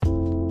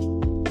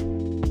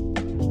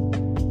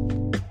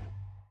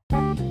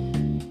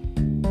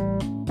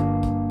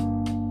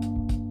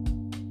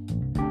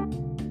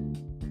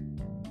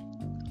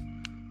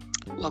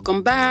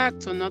Welcome back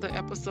to another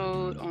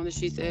episode on the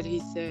She Said, He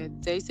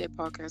Said, They Said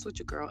podcast with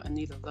your girl,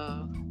 Anita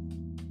Love.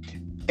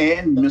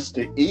 And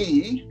Mr.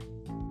 E.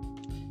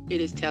 It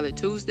is Tell It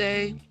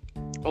Tuesday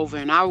over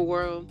in our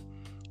world.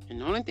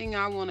 And the only thing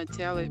I want to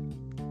tell it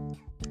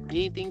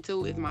anything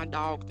to is my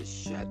dog to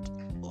shut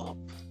up.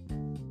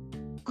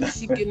 Because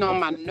she's getting on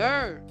my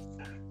nerves.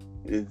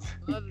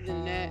 Other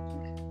than that,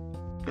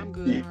 I'm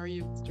good. How are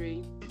you,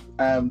 Street?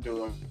 I'm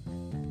doing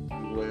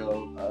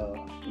well.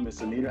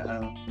 Miss Anita,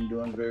 I'm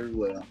doing very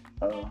well.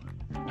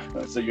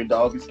 So your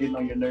dog is getting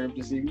on your nerve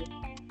this evening?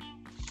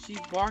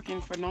 She's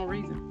barking for no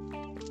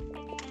reason.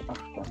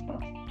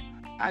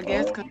 I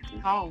guess because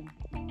she's home.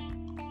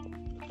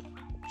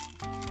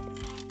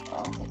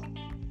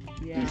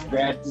 Yeah. It's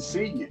glad to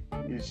see you.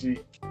 Is she?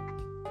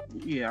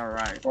 Yeah,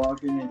 right.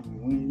 Barking and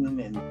weaning,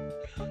 and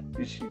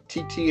is she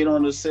TTing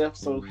on herself?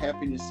 So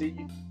happy to see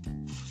you.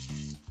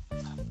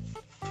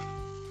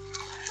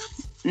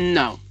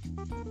 No.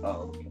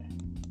 Oh, okay.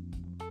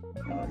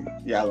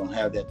 Y'all don't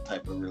have that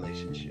type of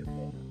relationship.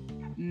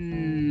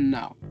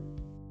 No.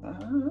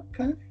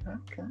 Okay.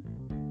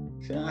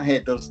 See, I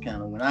had those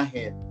kind of, when I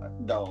had a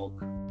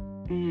dog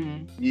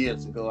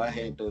years ago, I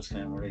had those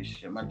kind of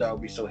relationships. My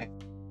dog be so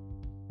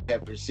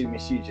happy to see me.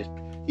 She just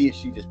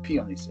pee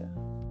on himself.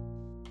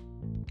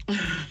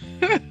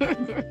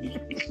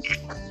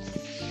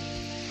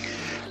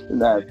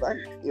 Now, if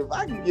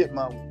I can get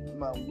my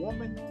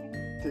woman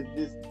to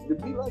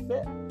be like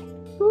that,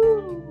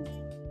 whoo.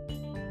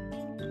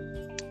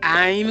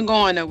 I ain't even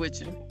going there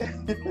with you.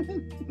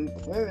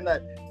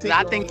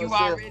 I think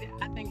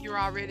you're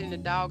already in the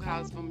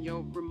doghouse from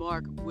your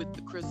remark with the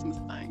Christmas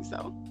thing.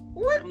 So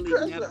what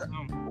Christmas?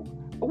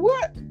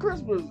 What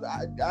Christmas?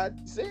 I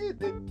said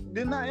that.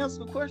 Didn't I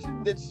answer the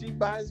question that she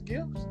buys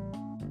gifts?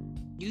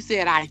 You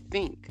said I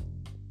think.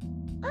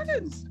 I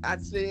didn't. I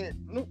said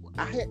no.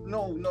 I had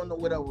no.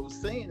 What I was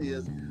saying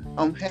is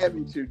I'm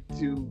having to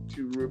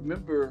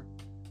remember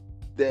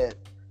that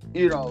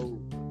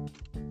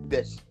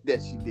that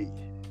she did.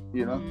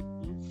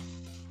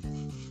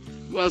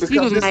 Well, she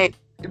was mad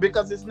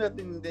because it's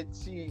nothing that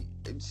she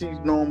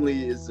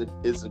normally is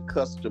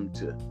accustomed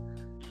to.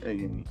 I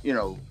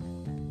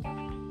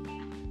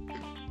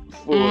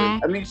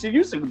mean, she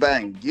used to be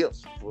buying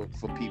gifts for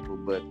people,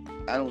 but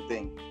I don't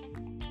think.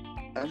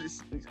 I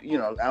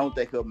don't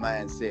think her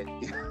mindset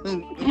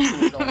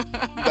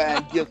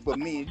buying gifts for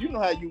me. You know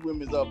how you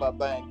women are about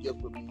buying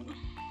gifts for me.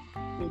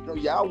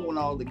 Y'all want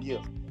all the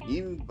gifts,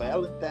 even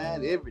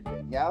Valentine,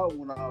 everything. Y'all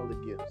want all the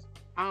gifts.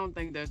 I don't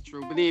think that's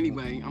true, but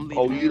anyway, I'm leaving.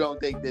 Oh, you don't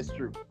think that's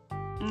true?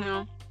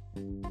 No,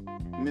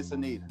 Miss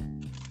Anita.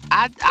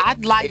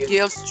 I'd like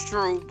gifts,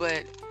 true,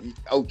 but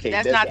okay,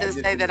 that's not to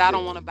say that I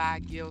don't want to buy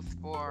gifts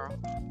for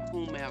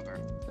whomever.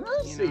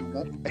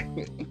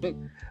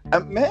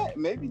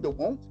 Maybe the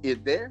want is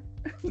there,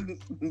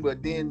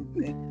 but then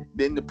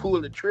to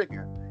pull the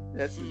trigger,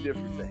 that's a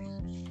different thing.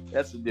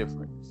 That's the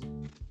difference.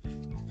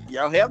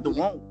 Y'all have the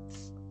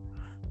wants.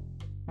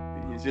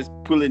 It's just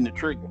pulling the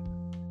trigger.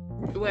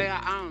 Well,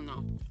 I don't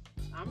know.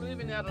 I'm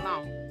leaving that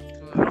alone.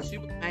 She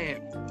was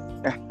mad.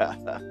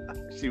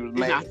 She was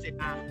mad. I said,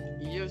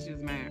 yeah, she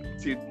was mad.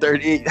 She was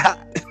 38 hot.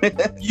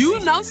 You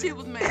know she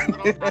was mad. So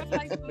don't try to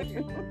play slick.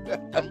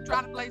 Don't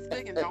try to play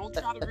slick and don't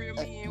try to reel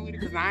me in with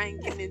it because I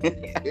ain't getting into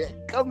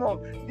that. Come on,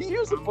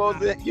 you're supposed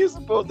to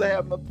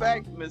have my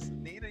back, Miss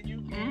Anita.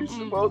 You're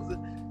supposed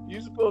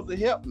to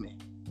help me.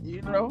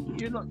 You're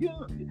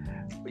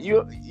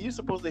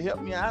supposed to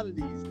help me out of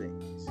these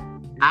things.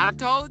 I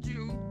told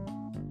you.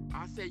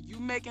 I said you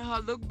making her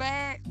look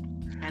bad,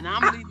 and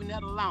I'm leaving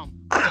that alone.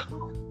 I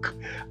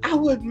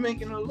wasn't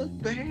making her look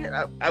bad.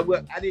 I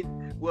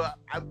didn't. Well,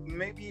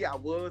 maybe I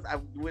was.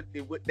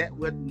 That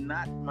was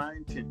not my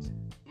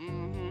intention.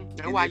 Mm-hmm.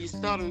 That's why you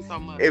stuttering so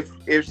much. If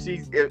when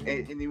she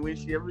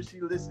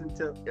listened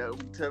to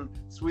tell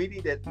sweetie,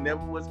 that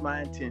never was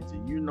my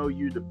intention.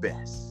 You're the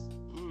best.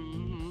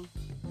 Mm-hmm.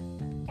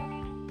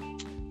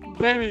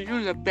 Baby,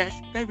 you're the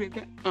best. Baby,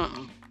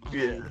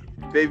 yeah,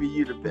 baby,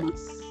 you the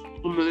best.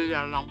 I'm gonna leave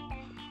that alone.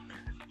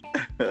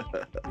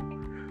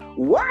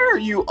 Why are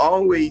you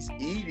always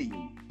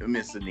eating,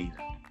 Miss Anita?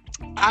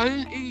 I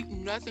didn't eat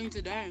nothing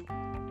today.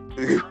 I'm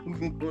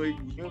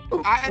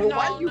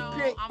lying.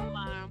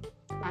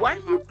 Why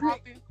you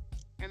pick?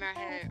 And I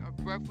had a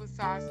breakfast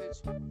sausage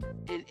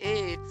and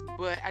eggs,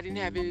 but I didn't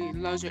have any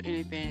lunch or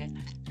anything.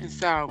 And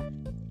so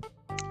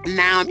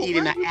now I'm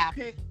eating an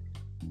apple.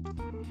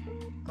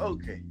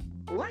 Okay.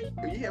 Why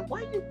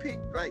you pick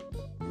like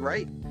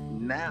right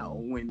now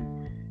when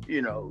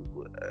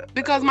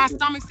because my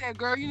stomach said,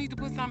 girl, you need to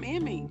put something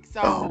in me.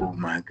 So oh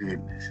my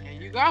goodness. There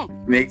you go.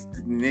 Next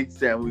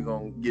time we're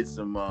gonna get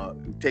some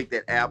take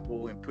that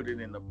apple and put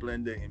it in a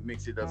blender and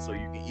mix it up so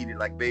you can eat it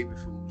like baby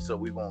food so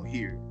we won't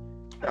hear it.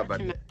 How about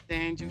that? I can't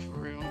stand you for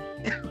real.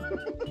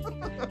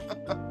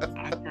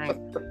 I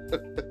can't.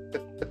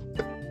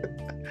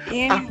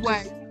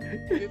 Anyway,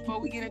 before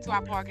we get into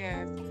our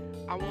podcast,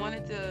 I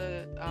wanted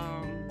to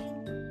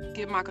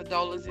give my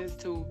condolences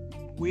to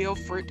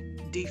Wilfred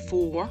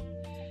DeFore.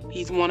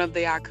 He's one of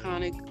the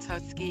iconic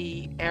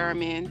Tuskegee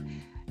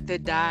Airmen.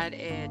 that died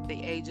at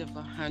the age of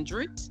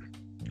 100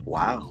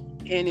 Wow.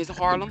 in his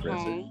Harlem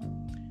Impressive.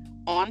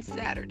 home on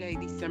Saturday,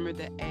 December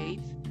the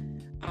 8th.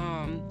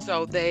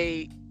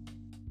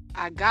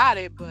 I got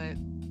it, but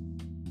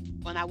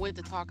when I went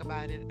to talk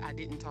about it, I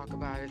didn't talk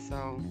about it.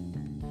 So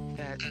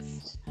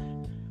that's,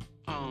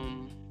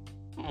 I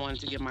wanted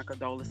to give my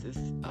condolences.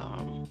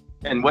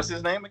 And what's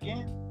his name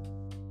again?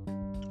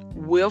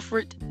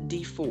 Wilfred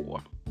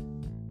D4.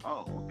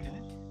 Oh, okay.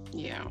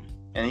 Yeah.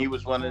 And he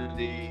was one of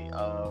the.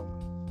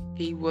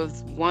 He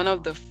was one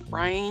of the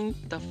famed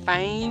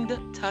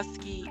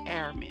Tuskegee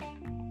Airmen.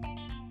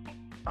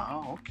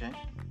 Oh, okay.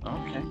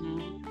 Okay.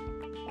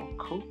 Well,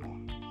 cool.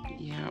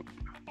 Yeah.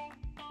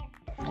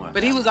 Well,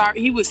 But he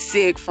was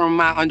sick from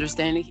my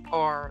understanding,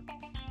 or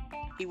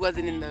he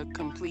wasn't in the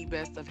complete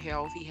best of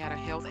health. He had a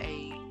health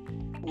aide,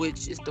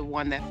 which is the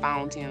one that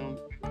found him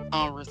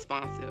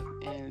unresponsive,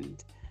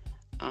 and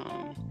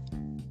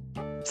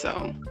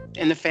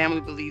and the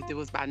family believed it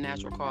was by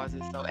natural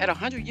causes. So at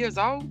 100 years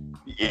old,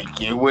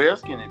 yeah, where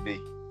else can it be?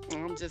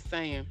 I'm just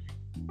saying.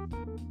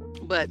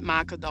 But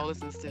my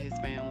condolences to his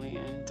family,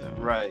 and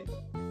Right.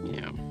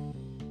 yeah.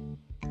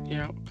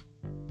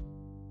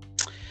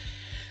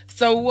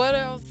 So what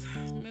else,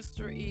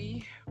 Mr.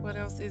 E? What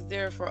else is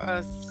there for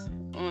us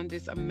on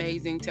this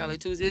amazing Tell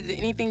It Tuesday? Is there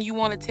anything you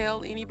want to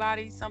tell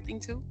anybody something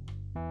to?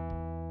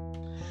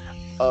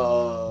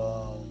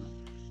 No.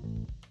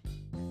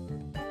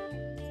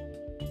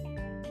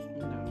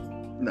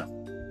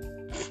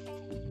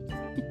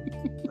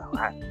 No,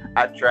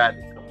 I tried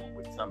to come up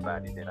with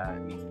somebody that I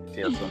need to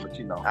tell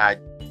something, but I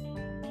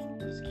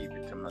just keep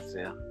it to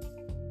myself.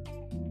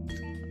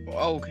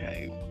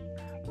 Okay.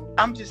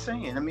 I'm just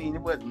saying. I mean,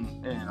 it wasn't,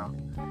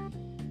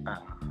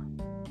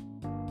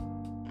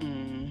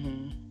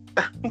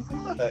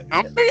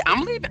 I'm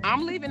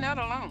leaving that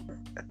alone.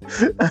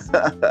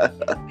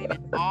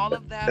 Leaving all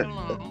of that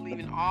alone. I'm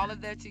leaving all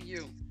of that to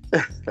you.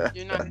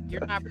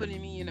 You're not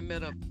putting me in the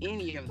middle of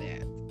any of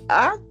that.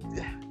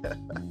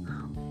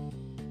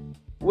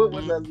 What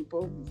was I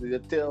supposed to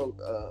tell?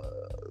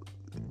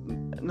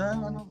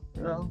 No,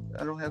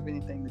 I don't have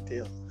anything to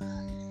tell.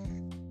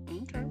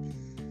 Okay.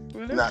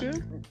 Well, that's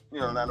good.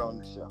 Not on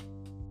the show.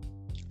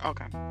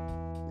 Okay.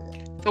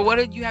 So,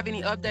 did you have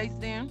any updates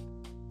then?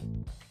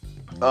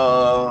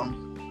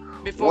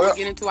 Before we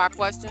get into our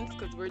questions,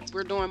 because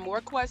we're doing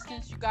more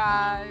questions, you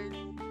guys.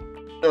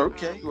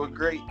 Okay. Well,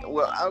 great.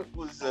 Well, I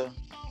was, and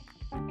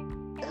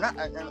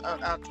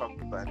I'll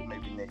talk about it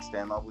maybe next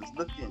time. I was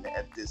looking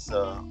at this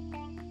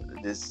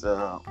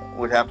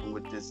what happened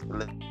with this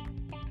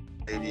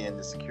lady and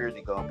the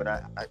security guard, but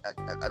I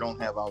don't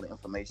have all the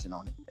information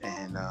on it,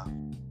 and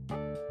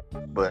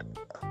but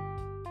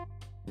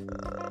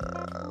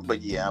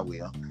yeah, I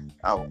will.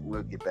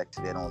 We'll get back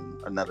to that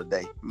on another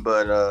day.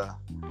 But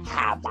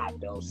how about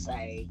those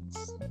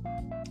Saints?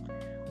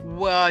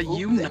 Well,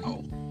 Who's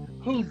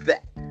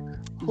that?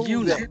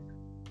 You know.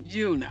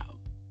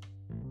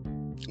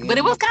 Yeah. But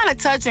it was kind of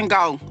touch and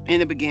go in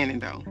the beginning,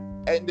 though.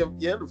 And the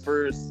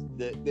first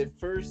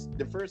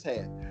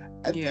half,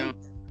 I think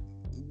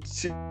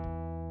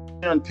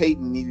Sean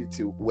Payton needed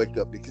to wake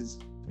up, because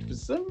for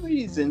some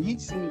reason he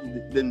seems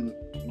to then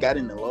got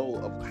in the lull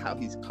of how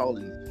he's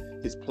calling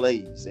his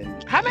plays.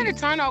 And how many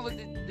turnovers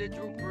did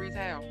Drew Brees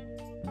have?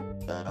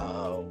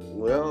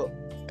 Well,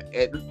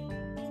 at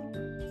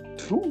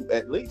 2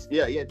 at least.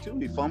 Yeah, he had 2.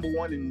 He fumbled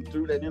one and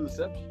threw that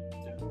interception.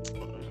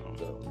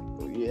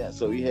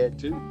 So he had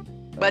 2.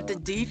 But the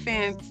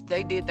defense,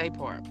 they did their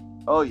part.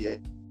 Oh yeah.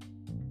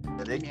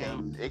 They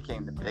came.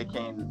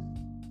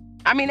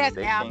 I mean, that's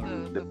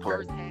after the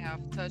first half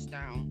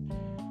touchdown.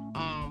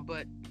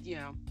 But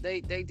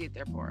they did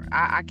their part.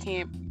 I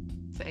can't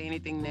say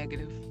anything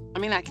negative. I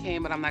mean, I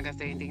can, but I'm not gonna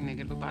say anything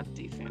negative about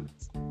the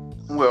defense.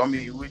 Well, I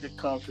mean, we're the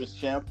conference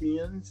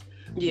champions.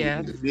 Yeah.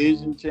 We're the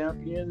division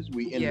champions.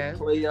 We in the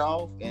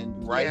playoff,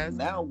 and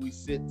now we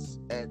sit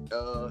at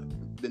the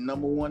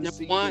number 1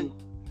 seed.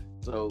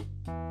 So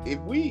if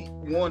we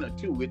 1 or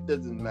 2, it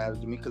doesn't matter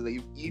to me, because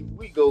if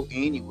we go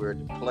anywhere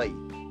to play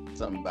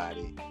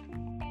somebody,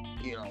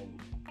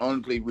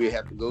 only place we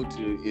have to go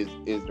to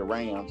is the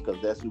Rams, because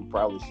that's who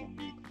probably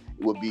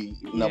would be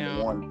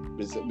number 1,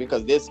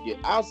 because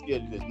our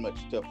schedule is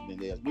much tougher than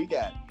theirs. We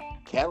got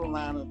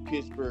Carolina,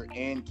 Pittsburgh,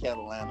 and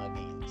Carolina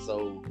again.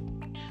 So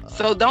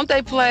don't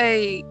they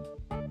play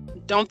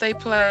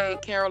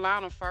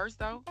Carolina first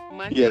though?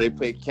 Monday? Yeah, they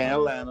play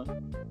Carolina,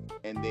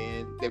 and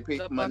then they play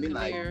Monday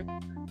night,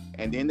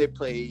 and then they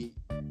play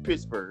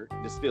Pittsburgh,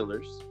 the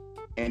Steelers,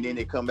 and then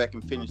they come back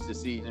and finish the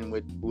season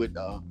with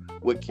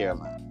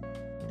Carolina.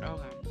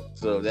 Okay.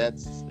 So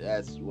that's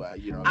why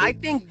I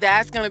think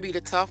that's gonna be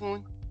the tough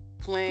one,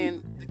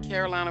 playing the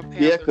Carolina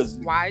Panthers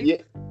twice.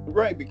 Yeah,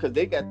 right, because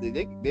they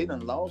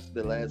done lost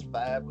the last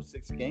 5 or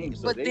 6 games.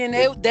 So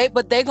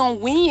they gonna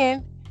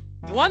win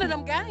one of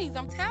them games.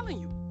 I'm telling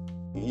you.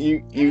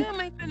 Cam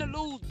ain't finna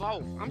lose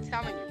both. I'm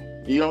telling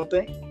you. You don't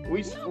think?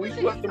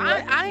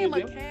 I am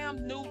a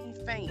Cam Newton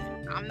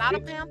fan. I'm not a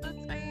Panthers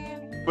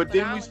fan. But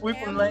then we sweep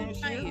them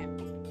last year.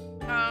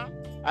 Huh?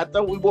 I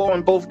thought we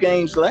won both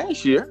games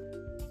last year.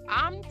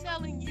 I'm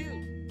telling you,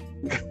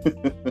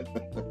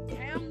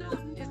 Cam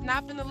Newton is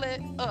not going to let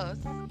us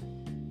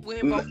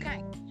win both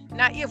games.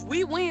 Now, if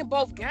we win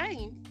both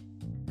games,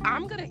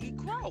 I'm going to eat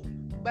crow.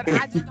 But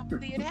I just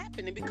don't see it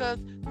happening because,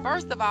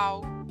 first of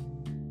all,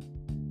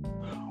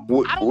 I don't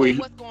know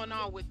what's going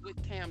on with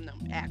Cam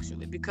Newton,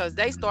 actually, because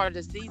they started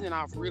the season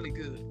off really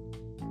good.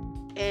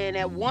 And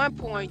at one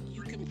point,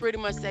 you can pretty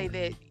much say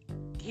that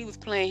he was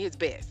playing his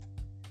best.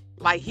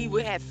 Like, he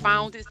had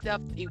found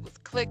himself, he was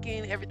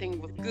clicking,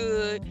 everything was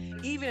good.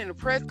 Even in the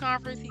press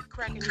conference, he's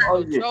cracking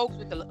his jokes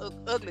with the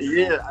ugly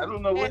Yeah, I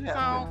don't know what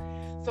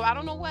happened. So I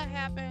don't know what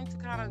happened to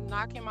kind of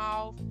knock him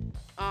off.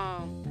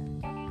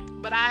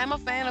 But I am a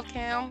fan of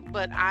Cam,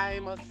 but I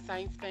am a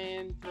Saints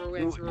fan through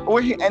and through.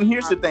 Well, and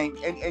here's the thing,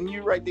 and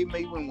you're right, they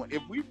may win one.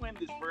 If we win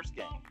this first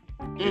game,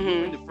 if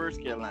we win the first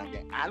Carolina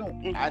game,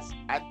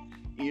 I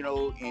you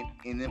know,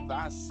 and if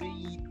I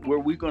see where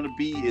we're going to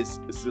be is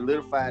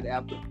solidified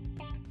after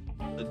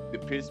the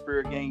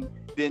Pittsburgh game,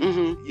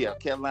 then yeah,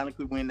 Carolina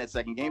could win that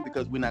second game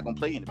because we're not going to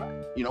play anybody.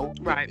 You know,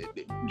 right?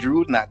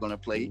 Drew's not going to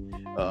play.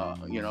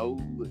 You know,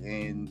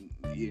 and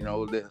you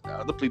know the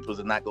other people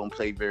are not going to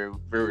play very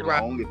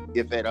long,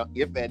 if at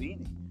any.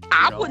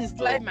 I wouldn't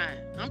play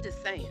mine. I'm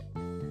just saying.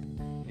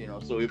 You know,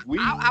 so if we,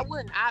 I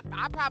wouldn't.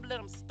 I probably let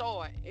them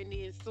start, and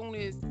then as soon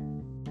as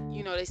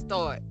you know they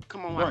start,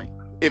 come on, right?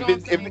 If I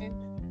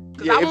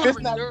want to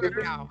reserve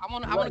y'all. I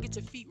want to get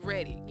your feet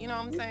ready. You know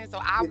what I'm saying? So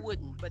I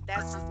wouldn't, but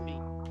that's just me.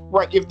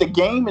 Right. If the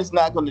game is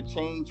not going to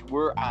change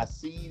where our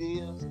seed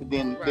is,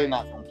 then they're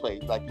not going to play.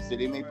 Like you said,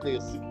 they may play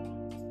a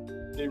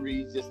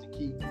series just to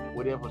keep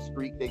whatever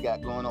streak they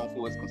got going on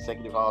for us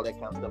consecutive, all that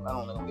kind of stuff. I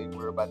don't know if they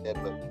worry about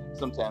that, but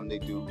sometimes they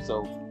do.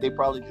 So they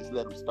probably just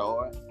let them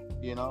start,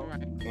 you know,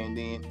 and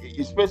then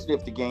especially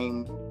if the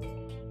game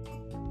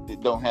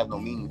don't have no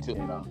meaning to it,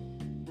 you know.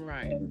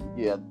 Right. And,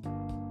 yeah.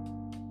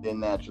 Then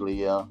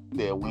naturally,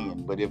 they'll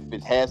win. But if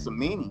it has some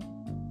meaning,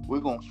 we're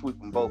gonna sweep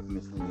them both,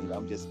 Miss Lee.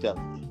 I'm just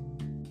telling you.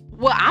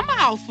 Well, I'm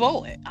all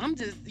for it. I'm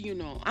just,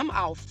 I'm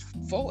all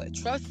for it.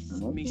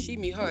 Trust me,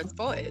 me, her is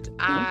for it.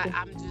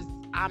 I'm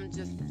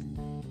just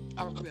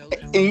a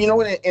realist. And you know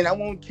what? And I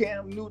want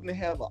Cam Newton to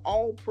have an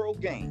all-pro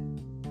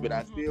game, but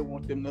I still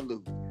want them to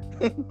lose.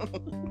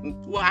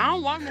 Well, I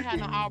don't want him to have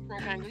no all-pro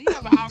game. If he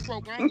have an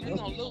all-pro game, we're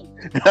gonna lose.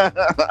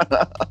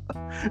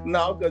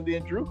 No, because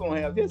then Drew gonna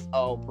have his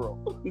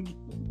all-pro.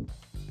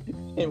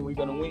 And we're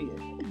gonna win.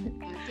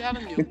 I'm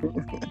telling you.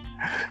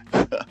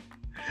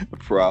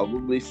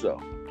 Probably so.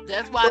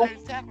 That's why they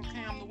tackle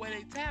Cam the way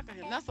they tackle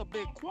him. That's a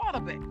big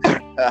quarterback.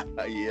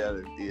 yeah,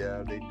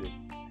 they do.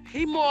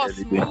 He more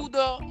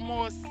smoother,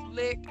 more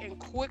slick, and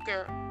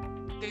quicker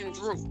than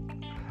Drew.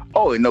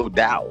 Oh, no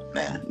doubt,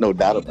 man. No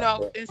doubt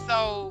about that. And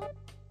so,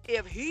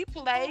 if he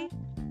play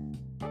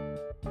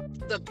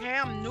the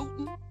Cam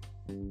Newton,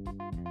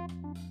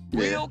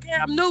 real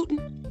Cam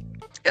Newton,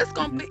 it's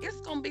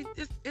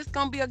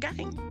gonna be a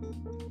game.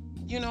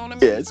 You know what I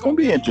mean? Yeah, it's gonna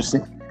be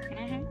interesting.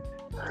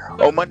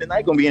 Monday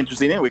night gonna be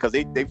interesting anyway because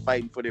they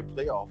fighting for their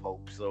playoff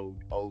hopes. So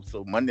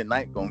Monday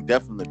night gonna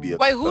definitely be a.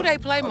 Wait, who they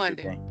play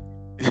Monday?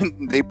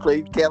 They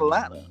played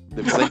Carolina.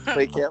 They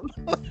played Carolina.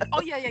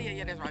 Oh yeah.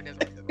 That's right.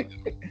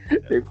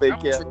 They played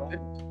Carolina.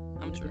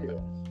 I'm true.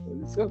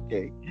 Yeah, it's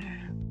okay.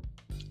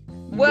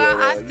 Well,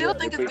 I still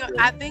think it's gonna.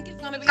 I think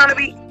it's gonna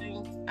be.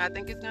 I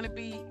think it's gonna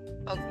be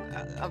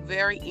a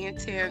very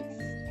intense.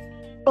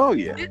 Oh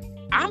yeah.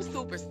 I'm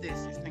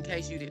superstitious. In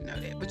case you didn't know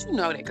that, but you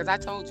know that because I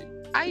told you.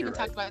 I even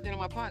talked about that on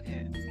my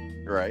podcast.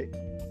 Right.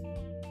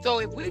 So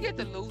if we get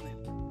to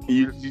losing,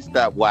 you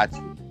stop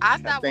watching. I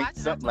stop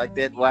watching something like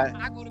that. Why? When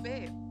I go to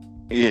bed.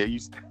 Yeah, you.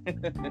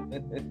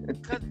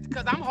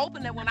 Because I'm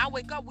hoping that when I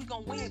wake up, we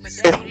gonna win. But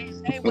that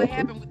ain't what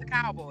happened with the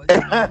Cowboys.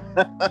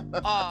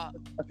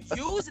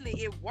 Usually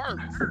it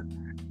works.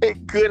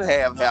 It could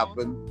have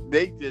happened.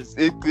 It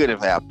could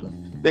have happened.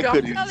 I'm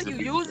telling you,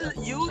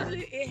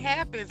 usually it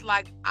happens.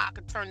 Like I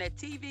could turn that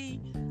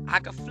TV, I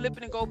could flip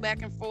it and go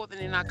back and forth,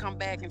 and then I come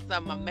back and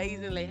something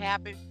amazingly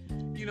happened.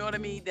 You know what I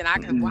mean? Then I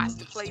can watch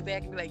the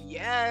playback and be like,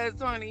 yes,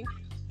 honey.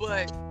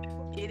 But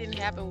it didn't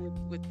happen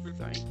with the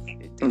Saints.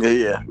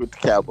 Yeah, with the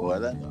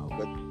Cowboys, I know,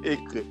 but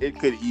it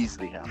could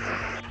easily happen.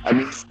 I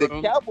mean, the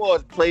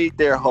Cowboys played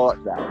their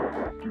hearts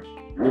out,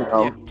 you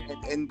know,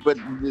 but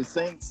the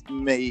Saints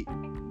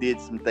did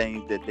some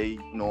things that they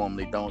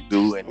normally don't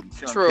do, and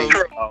some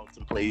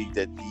plays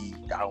that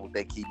I don't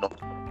think he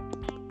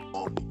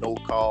no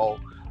call.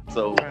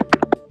 So,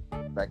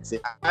 like I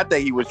said, I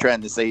think he was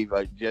trying to save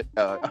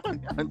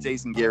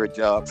Jason Garrett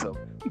job. So,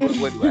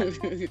 what do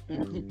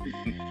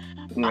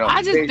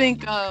I just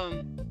think,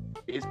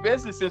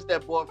 especially since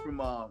that boy from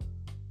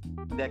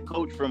that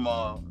coach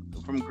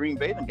from Green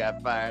Bay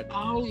got fired.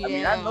 Oh yeah. I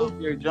mean, I know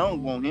Jerry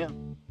Jones want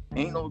him.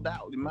 Ain't no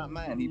doubt in my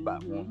mind he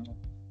about want him.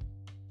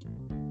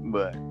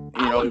 But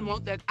I wouldn't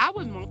want that. I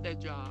wouldn't want that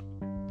job.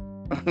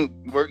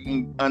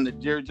 Working under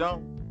Jerry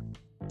Jones.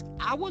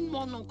 I wouldn't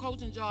want no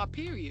coaching job,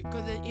 period.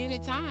 Because at any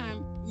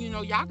time,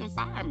 y'all can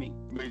fire me.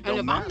 And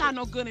if I'm not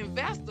no good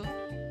investor.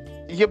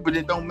 Yeah, but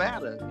it don't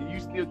matter. You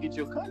still get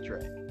your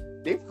contract.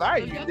 They fire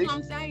you. That's what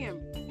I'm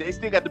saying. they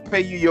still got to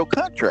pay you your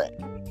contract.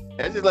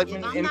 That's just like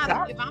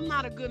if I'm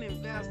not a good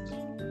investor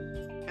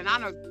and I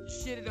done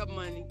shitted up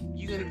money,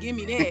 you're gonna give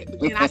me that. But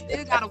then I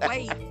still gotta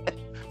wait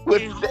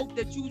and hope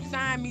that you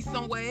sign me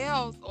somewhere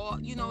else, or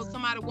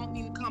somebody want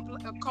me to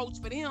come coach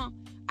for them.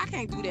 I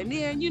can't do that.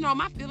 Then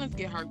my feelings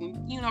get hurt.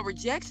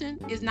 Rejection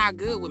is not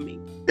good with me.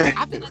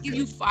 I feel like if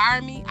you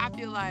fire me, I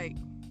feel like.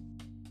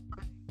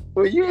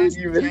 Well, you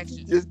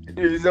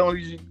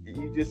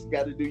just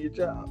got to do your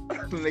job.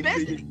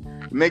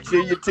 make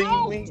sure your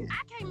team wins.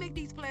 I can't make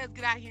these players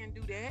get out here and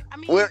do that. I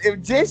mean, well,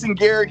 if Jason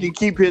Garrett can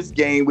keep his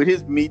game with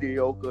his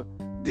mediocre,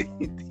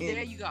 then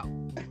there you go.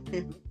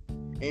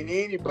 And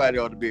anybody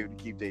ought to be able to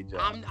keep their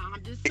job.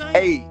 I'm just saying.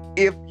 Hey,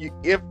 if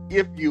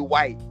you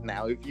white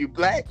now, if you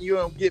black, you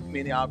don't get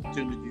many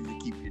opportunities to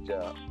keep your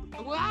job.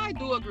 Well, I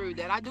do agree with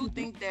that. I do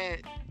think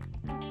that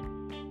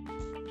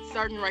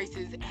certain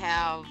races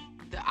have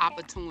the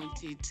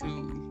opportunity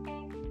to,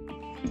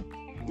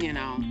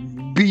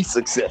 be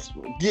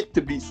successful. Get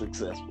to be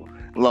successful.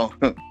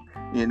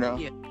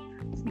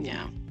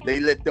 Yeah. They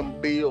let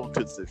them build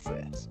to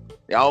success.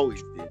 They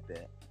always did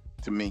that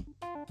to me.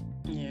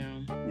 Yeah.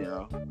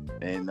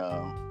 And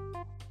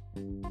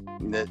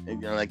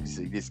like you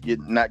said, just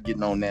not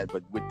getting on that,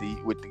 but with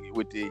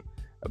the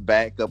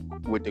backup,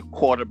 with the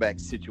quarterback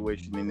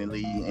situation in the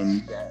league, and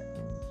you got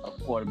a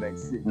quarterback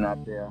sitting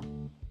out there.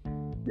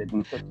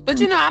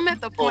 But I'm at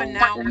the point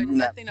now where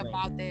nothing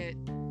about that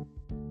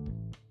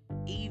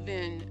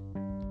even.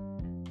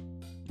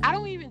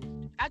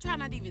 I try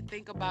not to even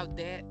think about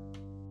that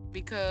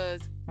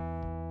because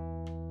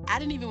I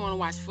didn't even want to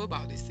watch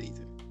football this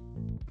season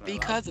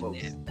because of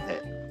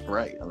that.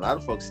 Right. A lot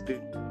of folks still.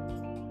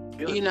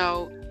 A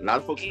lot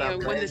of folks.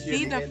 And when the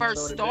season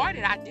first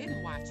started, I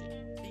didn't watch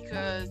it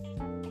because,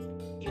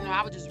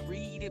 I would just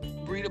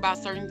read about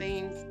certain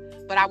things,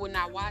 but I would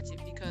not watch it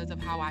because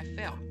of how I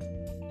felt.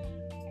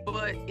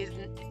 But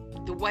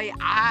the way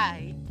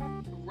I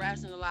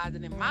rationalize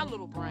it in my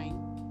little brain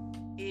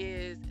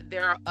is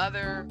there are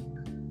other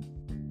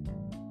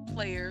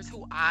players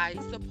who I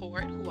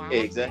support, who I'm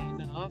a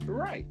fan of.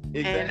 Right.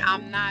 Exactly.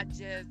 And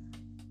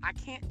I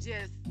can't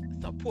just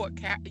support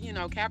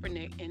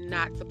Kaepernick and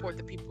not support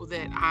the people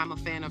that I'm a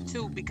fan of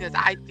too, because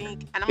I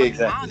think, and I'm gonna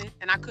be honest,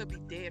 and I could be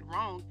dead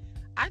wrong,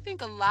 I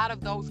think a lot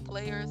of those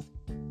players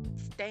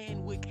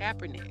stand with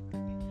Kaepernick.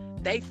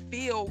 They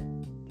feel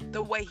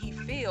the way he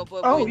feels,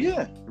 but when you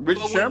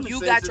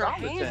got your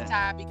hands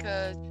tied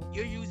because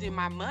you're using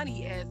my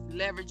money as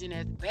leverage and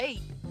as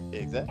bait,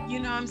 exactly. You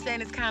know what I'm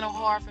saying? It's kind of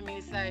hard for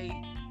me to say,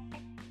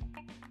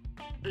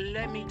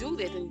 let me do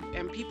this,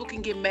 and people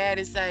can get mad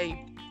and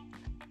say,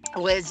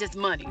 well, it's just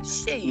money.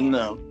 Shit.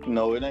 No,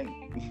 it ain't.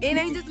 It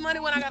ain't just money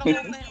when I got a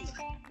whole family.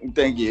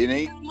 Thank you. It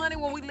ain't just money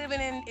when we living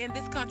in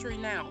this country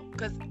now.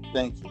 Cause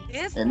thank you.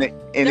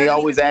 They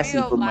always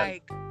asking for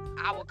money. Like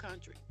our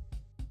country.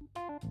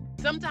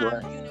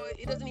 Sometimes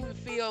it doesn't even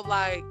feel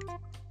like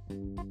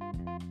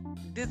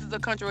this is a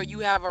country where you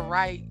have a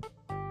right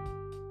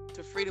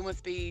to freedom of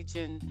speech,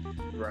 and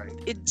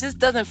it just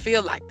doesn't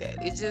feel like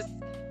that. It just,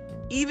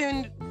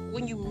 even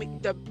when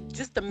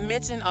the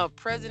mention of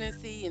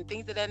presidency and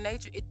things of that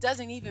nature, it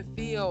doesn't even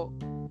feel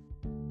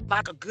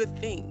like a good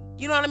thing.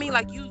 You know what I mean?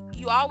 Like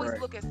you always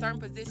look at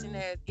certain position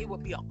as it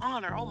would be an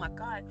honor. Oh my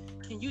God,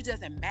 can you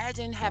just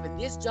imagine having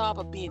this job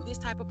of being this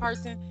type of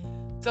person?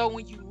 So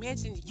when you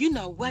mention,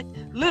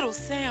 little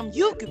Sam,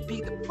 you could be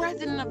the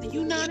president of the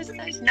United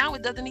States. Now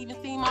it doesn't even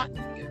seem,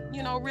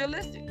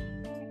 realistic.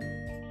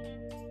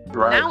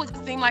 Right. Now it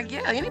just seems like,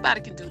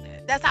 anybody can do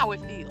that. That's how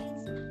it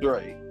feels.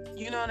 Right.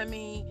 You know what I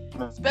mean?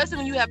 Especially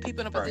when you have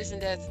people in a position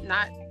that's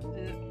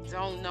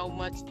don't know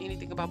much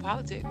anything about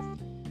politics.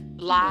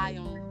 Lie.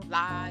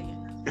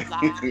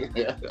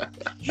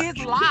 His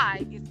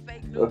lie is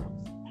fake news.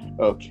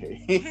 Okay.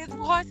 His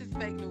voice is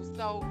fake news.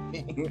 So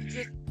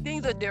just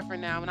things are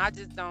different now, and I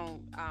just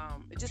don't.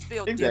 It just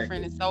feels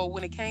different. And so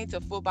when it came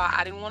to football,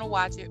 I didn't want to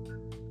watch it.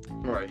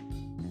 Right.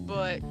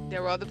 But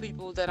there were other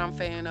people that I'm a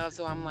fan of,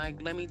 so I'm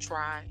like, let me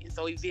try. And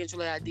so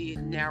eventually I did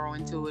narrow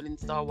into it and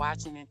start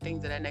watching and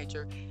things of that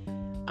nature.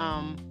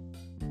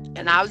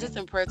 And I was just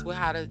impressed with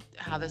how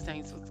the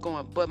Saints was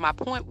going. But my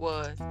point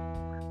was,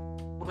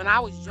 when I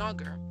was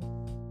younger,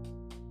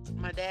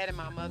 my dad and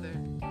my mother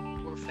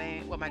were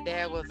fans. Well, my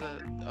dad was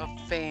a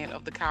fan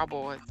of the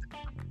Cowboys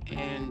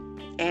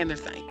and the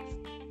Saints.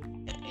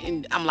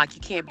 And I'm like,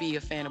 you can't be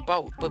a fan of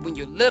both. But when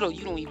you're little,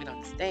 you don't even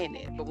understand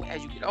that. But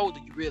as you get older,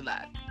 you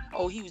realize,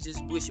 oh, he was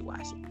just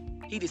wishy-washy.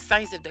 He the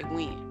Saints if they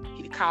win.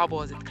 He the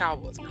Cowboys if the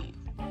Cowboys win.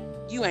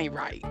 You ain't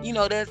right.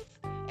 That's,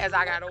 as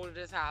I got older,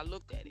 that's how I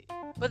looked at it.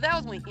 But that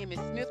was when Emmitt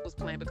Smith was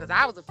playing, because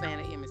I was a fan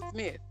of Emmitt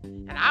Smith.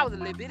 And I was a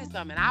little bit of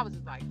something. And I was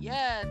just like,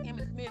 yes,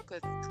 Emmitt Smith,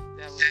 because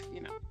that was,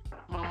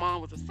 my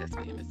mom was obsessed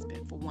with Emmitt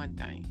Smith for one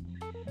thing.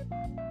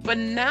 But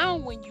now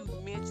when you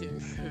mention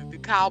the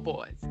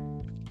Cowboys,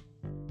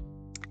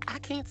 I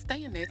can't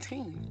stand that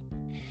team.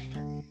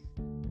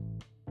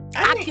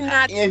 I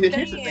cannot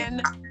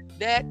stand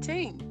that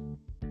team.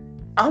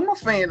 I'm a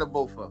fan of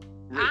both of them.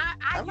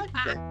 I can't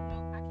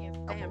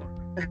stand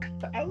them.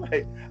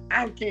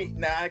 I can't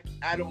now.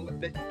 I don't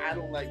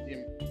like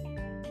Jim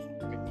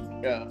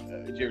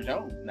Jerry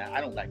Jones. Now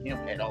I don't like him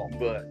at all.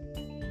 But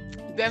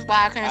That's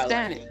why I can't I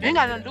stand like it. Ain't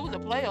got nothing to do with the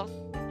players.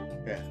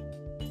 yeah.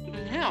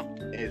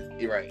 It's him.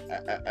 You're right.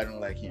 I don't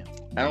like him.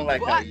 I don't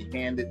like how But he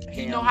handled.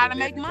 he know how to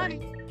make everything.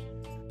 money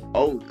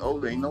Oh,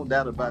 ain't no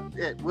doubt about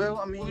that. Well,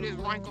 I with his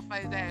mean, wrinkle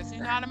face ass. He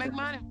know how to make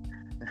money.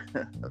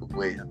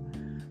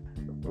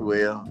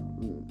 well,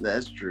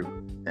 that's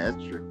true. That's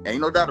true.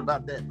 Ain't no doubt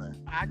about that, man.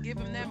 I give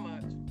him that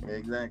much.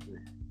 Exactly.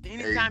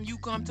 Anytime you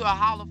come to a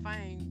Hall of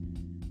Fame,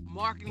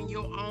 marketing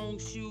your own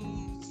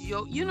shoes,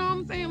 you know what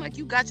I'm saying? Like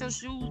you got your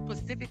shoes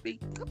specifically.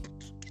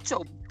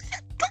 Go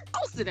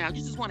sit down.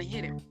 You just want to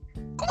hit him.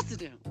 Go sit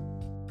down.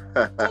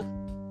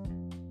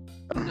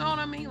 You know what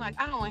I mean? Like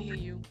I don't want to hear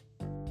you.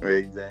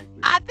 Exactly.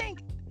 I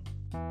think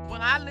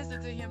when I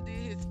listened to him do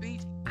his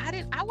speech,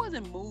 I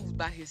wasn't moved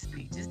by his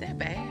speech. Is that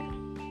bad?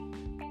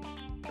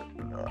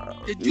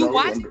 Did you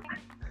watch it?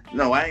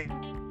 No, I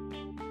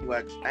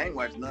ain't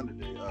watched none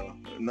of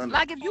it.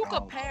 Like if you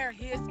compare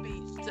his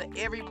speech to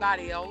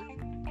everybody else,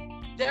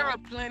 there are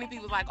plenty of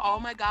people like, oh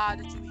my God,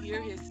 did you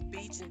hear his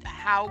speech and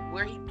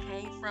where he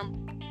came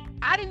from?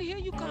 I didn't hear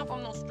you come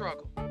from no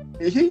struggle.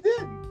 He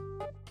didn't.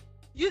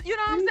 You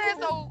know what I'm saying?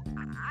 So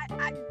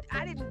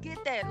I didn't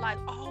get that. Like,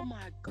 oh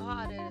my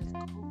God, that is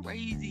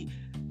crazy.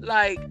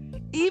 Like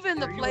even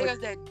the players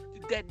that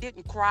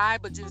didn't cry,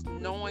 but just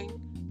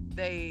knowing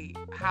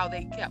how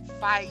they kept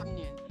fighting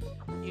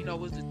and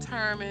was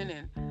determined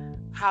and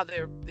how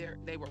they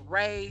were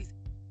raised.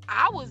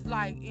 I was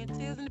like in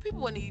tears, and the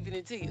people weren't even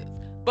in tears.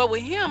 But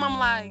with him, I'm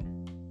like,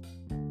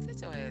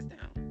 sit your ass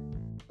down.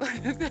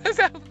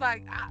 So I was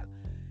like,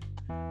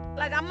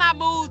 I'm not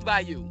moved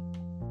by you.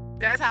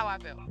 That's how I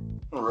felt.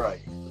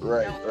 Right.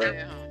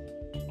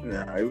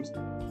 Yeah, it was.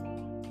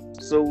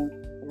 So,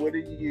 what do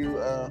you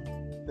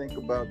think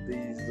about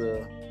these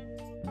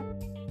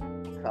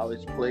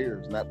college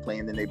players not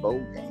playing in their bowl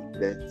game?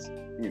 That's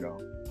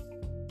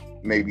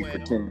maybe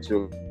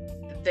potential.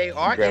 They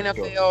are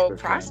NFL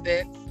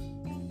prospects.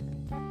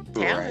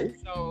 Talent. Right.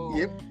 So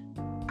yep.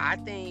 I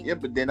think. Yeah,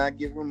 but then I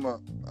give them a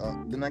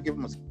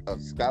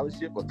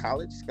scholarship, a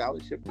college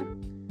scholarship.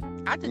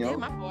 I just did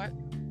my part.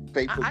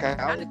 Pay for college.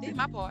 I just did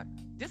my part.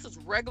 This is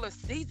regular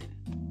season.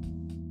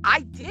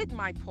 I did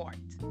my part.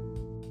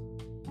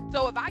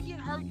 So if I get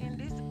hurt in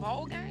this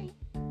ball game,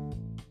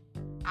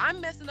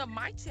 I'm messing up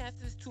my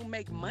chances to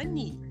make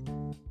money.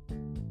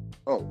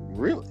 Oh,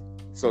 really?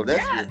 So that's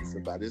Yes. what it's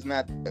about. It's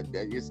not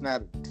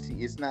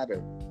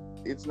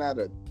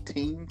a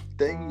team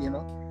thing,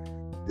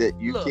 that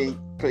you Look. can't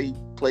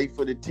play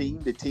for the team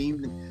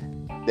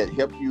that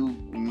help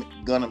you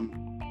gonna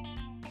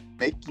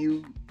make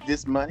you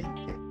this money.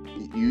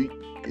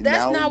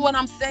 That's not what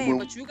I'm saying,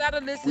 but you gotta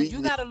listen.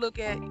 You gotta look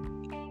at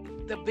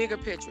the bigger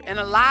picture. And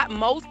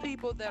most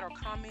people that are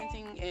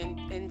commenting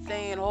and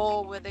saying,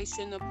 oh, well, they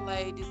shouldn't have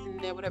played this and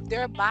that, whatever.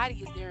 Their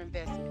body is their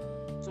investment.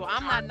 So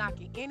I'm not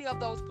knocking any of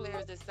those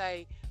players that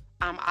say,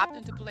 I'm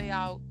opting to play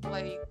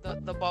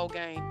the bowl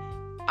game.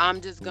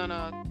 I'm just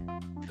gonna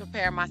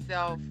prepare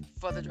myself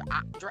for the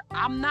draft.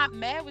 I'm not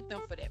mad with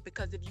them for that,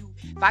 because if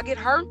I get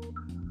hurt,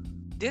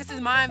 this is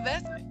my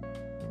investment.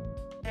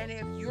 And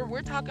if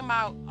we're talking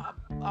about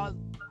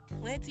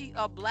plenty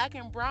of black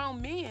and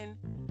brown men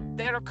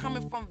that are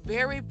coming from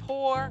very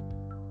poor,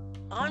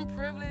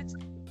 unprivileged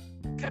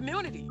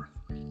communities.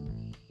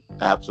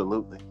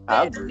 Absolutely.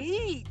 I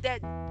agree.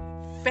 That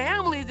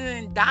families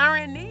in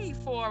dire need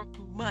for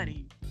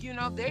money.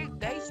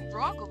 They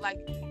struggle.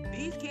 Like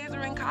these kids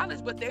are in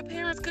college, but their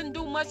parents couldn't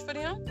do much for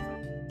them.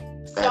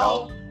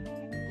 So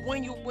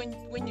when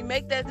you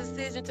make that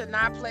decision to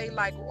not play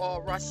like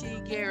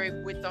Rasheed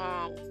Gary with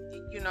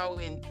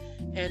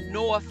and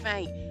Noah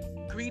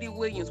Fant, Greedy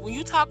Williams, when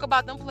you talk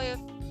about them players,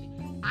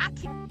 I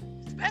can't,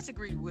 especially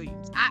Greedy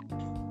Williams.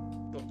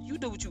 You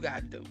do what you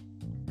gotta do.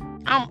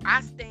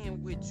 I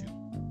stand with you.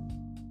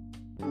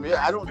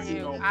 Yeah, I don't see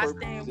no purpose. I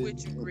stand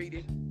with you,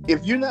 Greedy.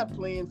 If you're not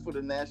playing for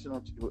the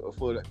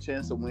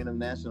chance to win a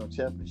national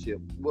championship,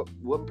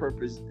 what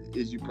purpose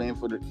is you playing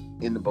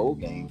in the bowl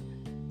game?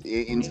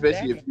 And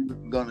especially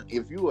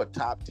if you're a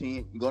top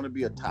 10, gonna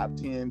be a top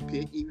 10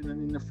 pick even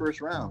in the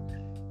first round.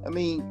 I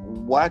mean,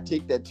 why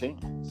take that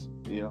chance?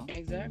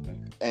 Exactly.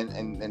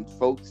 And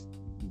folks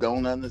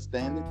don't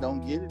understand it,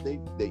 don't get it.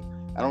 They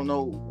I don't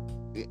know.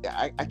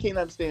 I can't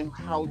understand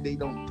how they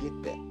don't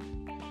get that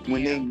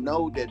when they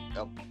know that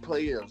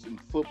players in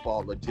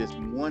football are just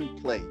one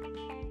play.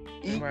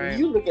 When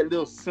you look at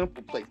little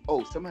simple plays,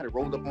 somebody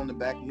rolled up on the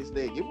back of his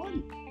leg. It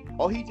wasn't.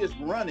 He just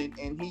running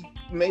and he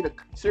made a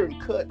certain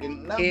cut,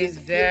 and now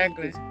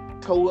exactly his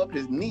toe up,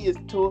 his knee is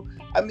toe.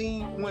 I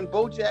mean, when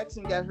Bo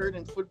Jackson got hurt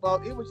in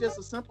football, it was just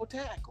a simple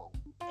tackle.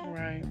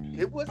 Right.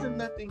 It wasn't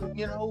nothing,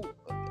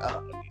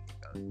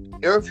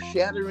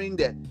 earth-shattering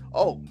that,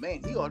 oh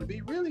man, he ought to be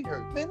really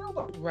hurt. Man,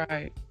 nobody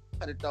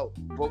thought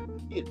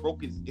he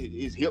broke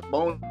his hip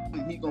bone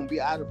and he's gonna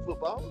be out of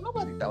football.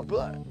 Nobody thought,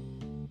 but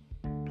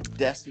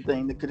that's the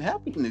thing that could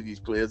happen to these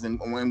players, and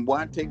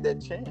why take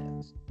that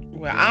chance?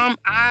 Well,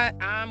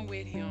 I'm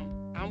with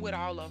him. I'm with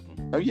all of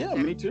them. Oh yeah,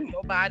 me too.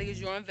 Your body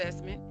is your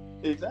investment.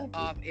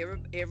 Exactly.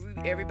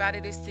 Everybody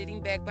that's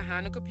sitting back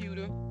behind the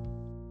computer,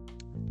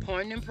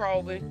 pointing and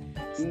probing,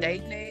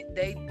 stating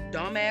they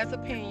dumbass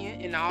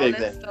opinion and all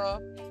that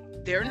stuff.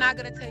 They're not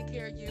gonna take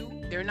care of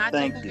you. They're not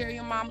taking care of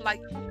your mom.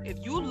 Like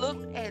if you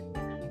look at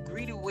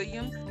Greedy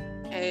Williams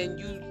and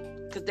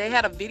because they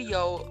had a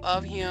video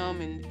of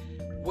him and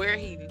where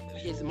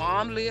his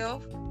mom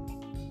lived,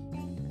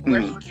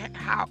 where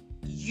how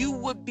you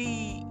would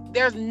be.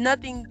 There's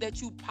nothing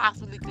that you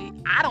possibly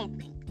could. I don't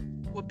think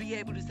would be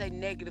able to say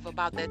negative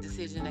about that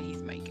decision that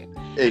he's making.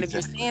 Exactly. And if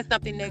you're saying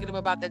something negative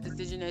about that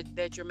decision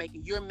that you're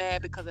making, you're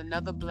mad because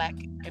another black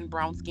and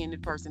brown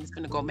skinned person is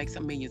going to go make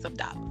some millions of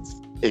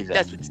dollars. Exactly.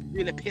 That's what you're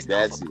really pissed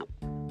off about.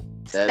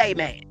 Stay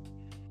mad.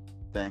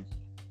 Thank you.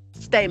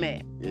 Stay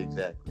mad.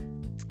 Exactly.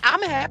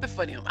 I'm happy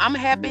for them. I'm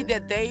happy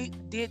that they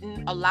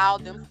didn't allow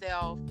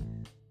themselves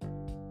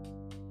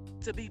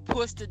to be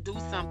pushed to do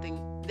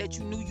something that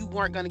you knew you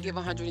weren't going to give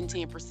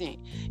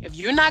 110%. If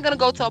you're not going to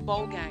go to a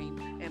bowl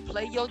game and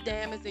play your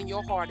damnest and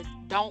your hardest,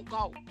 don't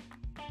go.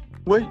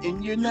 Well,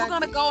 and you're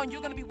going to go and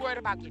you're going to be worried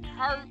about getting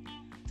hurt,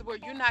 to where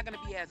you're not going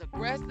to be as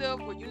aggressive,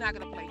 where you're not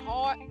going to play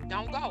hard.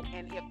 Don't go.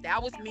 And if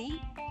that was me,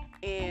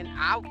 and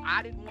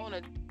I didn't want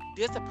to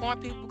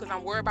disappoint people because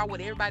I'm worried about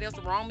what everybody else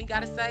around me got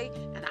to say,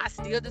 and I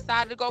still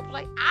decided to go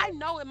play, I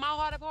know in my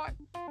heart of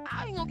hearts,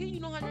 I ain't going to give you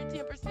no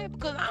 110%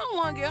 because I don't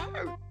want to get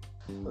hurt.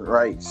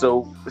 Right.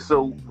 So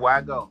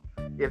why go?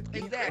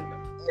 Exactly.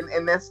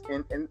 And that's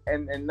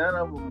and none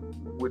of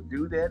them would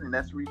do that, and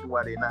that's the reason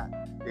why they're not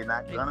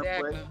gonna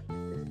play.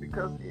 It's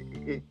because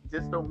it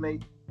just don't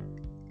make.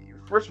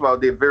 First of all,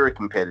 they're very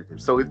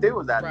competitive. So if they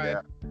was out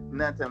there,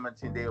 9 times out of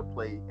 10 they'll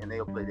play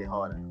their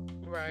heart out.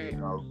 Right. You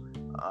know.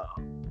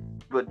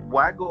 But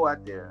why go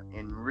out there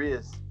and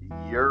risk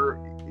your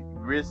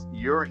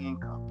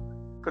income?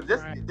 Because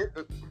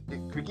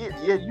forget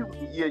you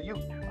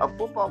a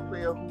football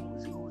player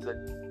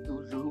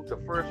who's a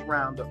first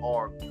rounder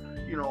or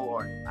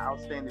an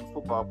outstanding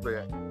football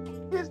player.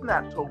 It's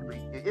not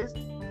totally. It's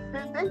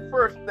their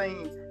first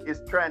thing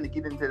is trying to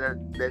get into that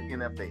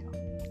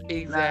NFL.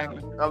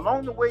 Exactly. Now,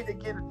 along the way, they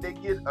get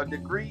a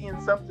degree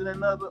in something or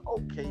another.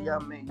 Okay, I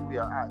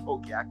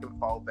can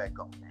fall back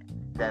on that.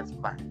 That's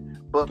fine.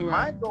 But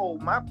my goal,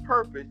 my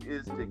purpose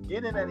is to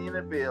get in that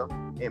NFL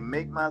and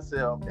make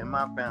myself and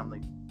my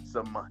family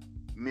some money,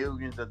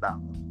 millions of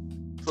dollars.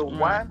 So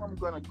why am I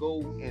gonna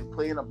go and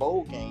play in a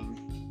bowl game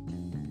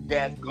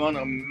that's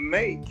gonna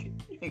make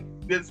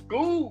the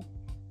school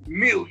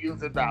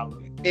millions of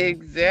dollars?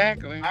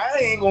 Exactly. I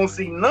ain't gonna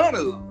see none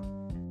of them.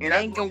 And they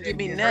ain't gonna give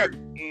me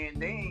nothing.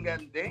 And they ain't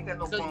got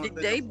no fun.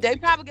 They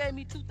probably gave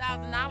me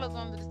 $2,000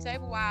 under the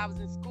table while I was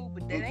in school,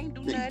 but they ain't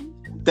do nothing.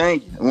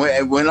 Thank you.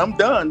 When I'm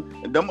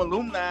done, them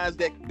alumni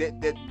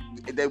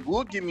that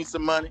would give me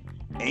some money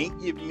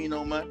ain't giving me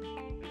no money.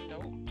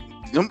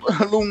 Them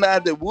alumni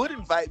that would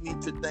invite me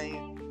to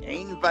things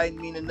ain't inviting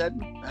me to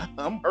nothing.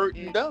 I'm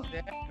hurting done.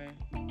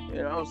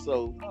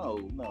 So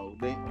no,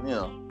 they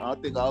I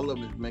think all of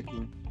them is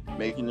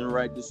making the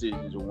right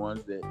decisions. The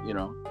ones that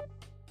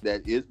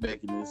that is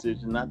making the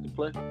decision not to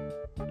play.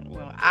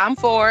 Well, I'm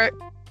for it.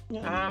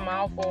 I'm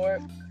all for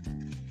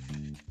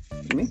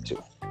it. Me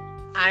too.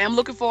 I am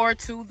looking forward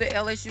to the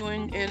LSU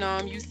and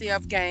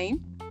UCF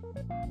game.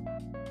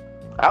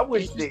 I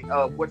wish the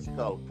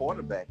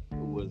quarterback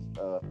was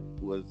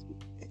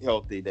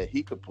healthy, that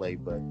he could play,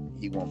 but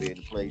he won't be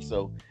able to play.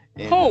 So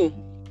who?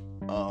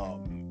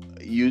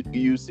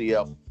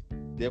 UCF,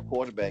 their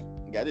quarterback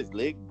got his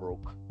leg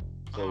broke,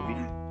 so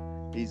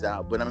he's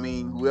out. But I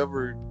mean,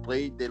 whoever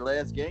played their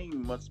last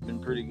game must have been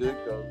pretty good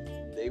because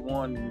they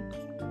won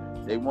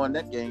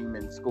that game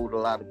and scored a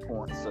lot of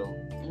points. So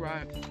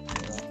right.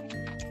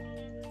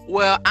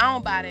 Well, I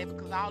don't buy that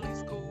because all these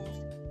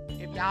schools,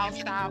 if y'all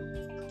stop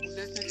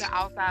listening to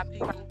outside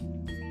people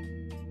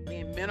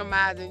and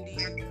minimizing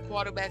these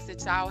quarterbacks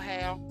that y'all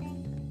have,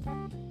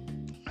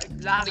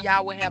 a lot of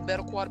y'all will have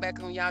better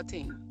quarterbacks on y'all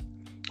team.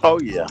 Oh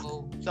yeah.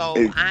 So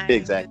I ain't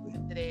exactly to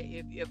that.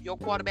 If your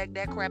quarterback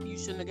that crap, you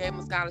shouldn't have gave him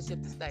a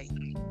scholarship to stay.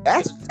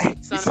 That's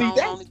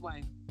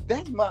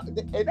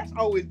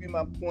always been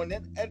my point.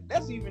 I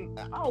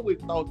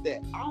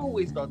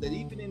always thought that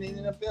even in the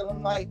NFL,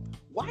 I'm like,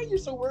 why are you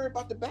so worried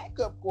about the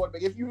backup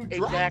quarterback? If you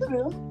drafted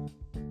him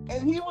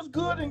and he was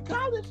good in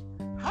college,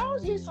 how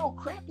is he so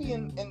crappy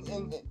in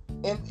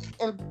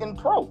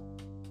pro?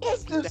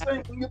 It's the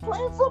same when you're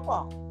playing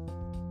football.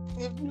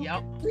 If you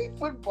play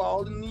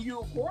football and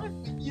you're a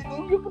quarterback, you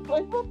can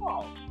play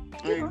football.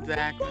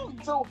 Exactly.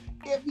 So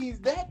if he's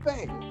that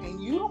bad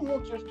and you don't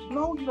want your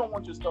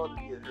starter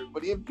to get hurt,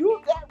 but if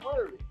you're that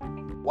worried,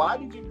 why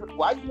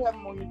you have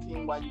him on your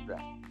team? Why you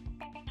draft him?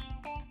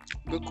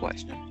 Good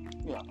question.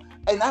 Yeah,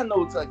 and I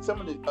know it's like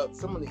some of the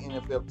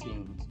NFL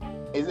teams.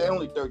 Is there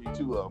only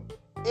 32 of them?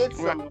 It's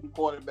some of the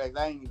quarterbacks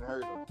I ain't even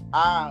heard of.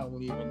 I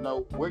don't even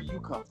know where you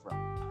come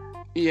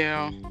from.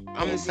 Yeah,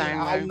 I'm the same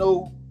way. I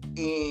know,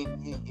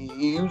 and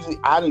usually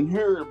I didn't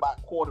hear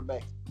about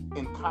quarterbacks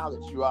in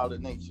college throughout the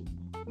nation.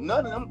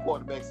 None of them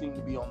quarterbacks seem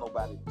to be on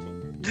nobody's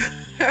team.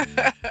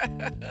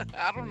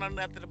 I don't know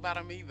nothing about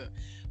them either.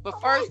 But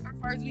first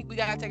week we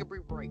gotta take a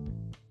brief break.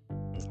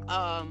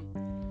 And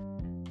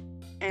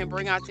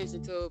bring our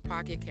attention to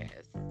Pocket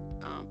Cast.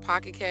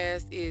 Pocket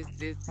Cast is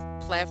this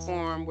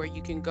platform where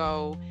you can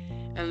go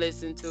and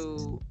listen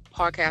to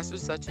podcasters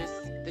such as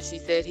the She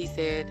Said, He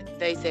Said,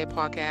 They Said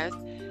podcast,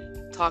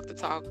 Talk the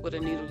Talk with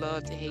Anita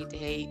Love, To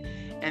Hate,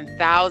 and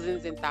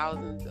thousands of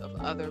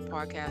other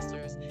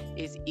podcasters.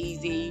 It's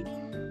easy,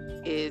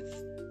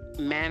 it's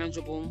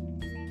manageable,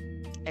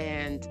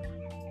 and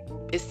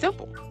it's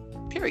simple,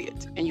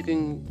 period. And you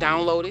can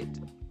download it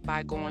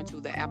by going to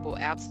the Apple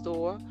App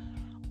Store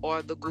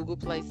or the Google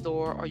Play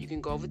Store, or you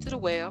can go over to the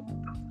web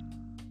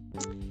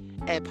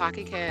at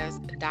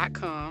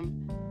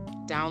pocketcast.com,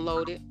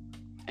 download it,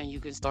 and you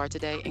can start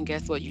today. And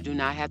guess what? You do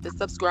not have to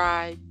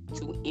subscribe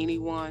to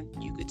anyone.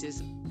 You could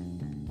just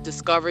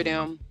discover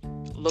them,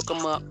 look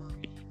them up,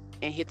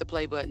 and hit the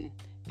play button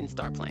and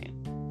start playing.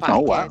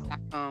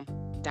 Pocketcast.com,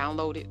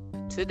 download it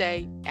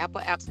today, Apple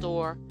App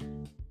Store,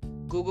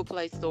 Google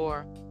Play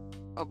Store,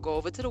 or go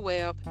over to the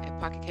web at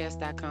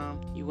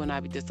pocketcast.com. You will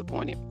not be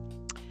disappointed.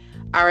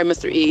 All right,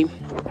 Mr. E,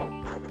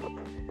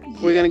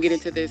 we're going to get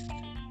into this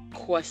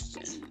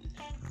question.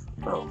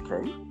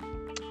 Okay.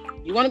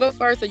 You want to go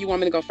first or you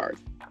want me to go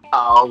first?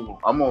 Oh,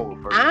 I'm going to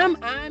go first. I'm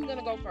going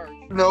to go first.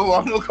 No,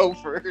 I'm going to go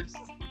first.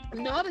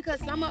 No,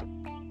 because some of...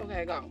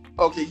 Okay, go.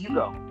 Okay, you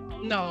go.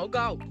 No,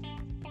 go.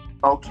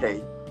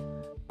 Okay.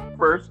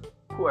 First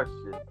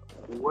question.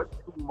 What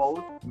do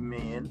most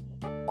men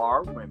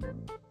or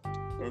women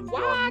enjoy?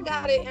 Why I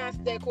got to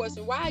answer that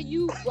question? Why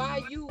you...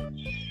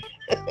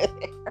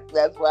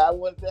 That's why I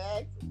wanted to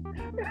ask.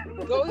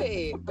 Go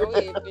ahead.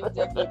 Finish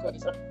that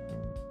question.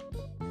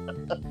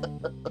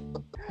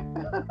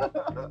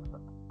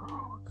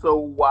 So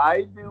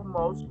why do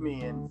most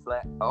men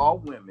or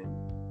women,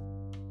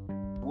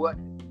 what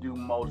do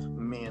most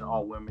men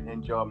or women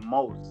enjoy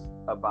most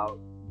about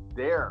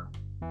their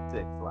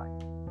sex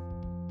life?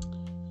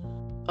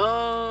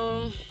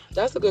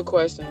 That's a good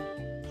question.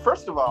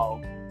 First of all,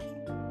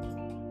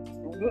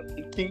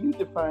 can you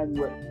define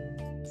what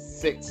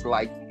sex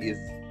life is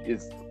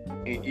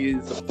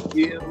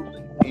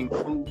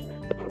include,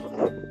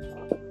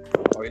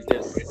 or is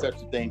there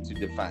such a thing to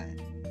define?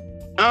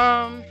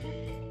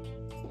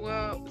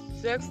 Well,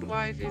 sex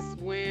life is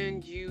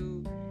when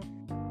you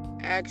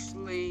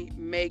actually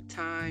make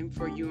time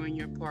for you and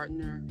your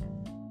partner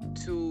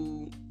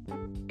to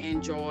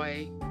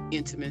enjoy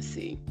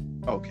intimacy.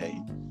 Okay.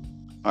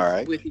 All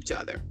right. With each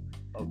other.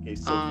 Okay.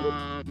 So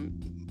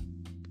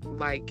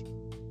like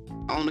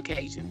on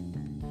occasion.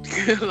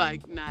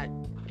 Like not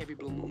every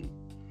blue moon.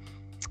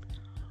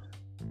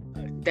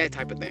 That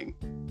type of thing.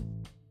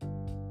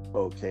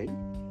 Okay.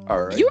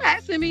 All right. You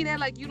asking me that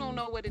like you don't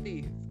know what it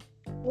is.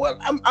 Well,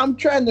 I'm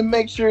trying to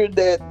make sure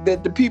that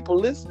the people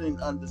listening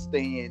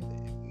understand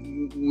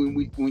when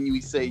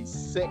we say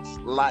sex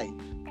life.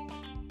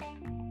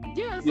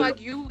 Yeah, it's like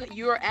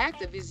you're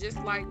active. It's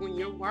just like when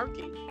you're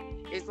working.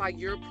 It's like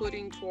you're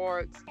putting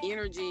towards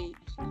energy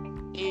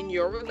in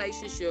your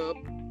relationship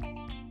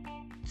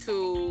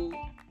to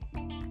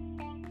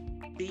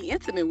be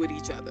intimate with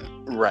each other.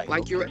 Right.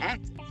 Like you're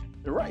active.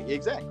 Right,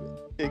 exactly.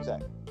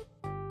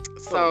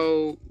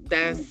 So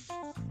that's,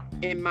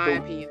 in my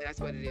opinion, that's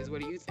what it is. What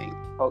do you think?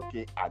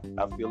 Okay, I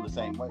feel the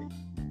same way.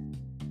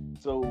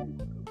 So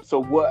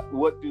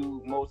what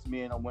do most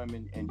men or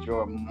women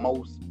enjoy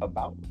most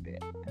about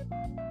that?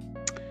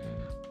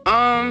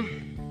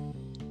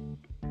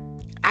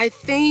 I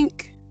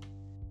think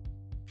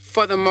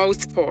for the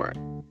most part,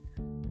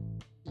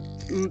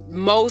 I'm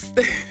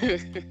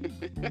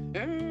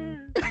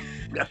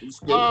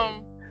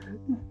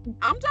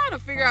trying to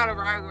figure out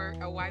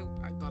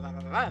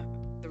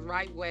the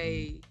right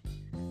way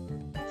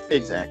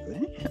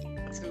exactly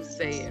to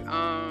say it.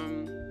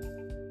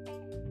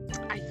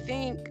 I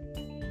think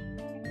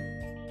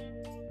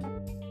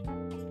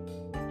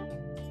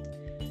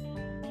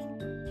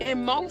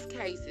in most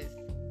cases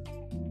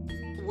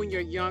when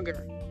you're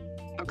younger,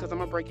 because I'm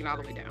gonna break it all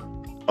the way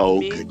down.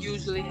 Men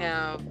usually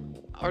are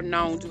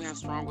known to have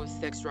stronger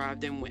sex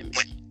drive than women.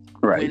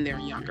 Right. When they're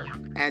younger.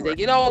 As they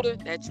get older,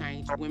 that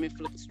changes. Women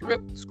flip the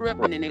script,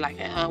 and then they're like,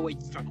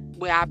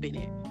 where I've been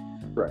at.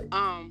 Right.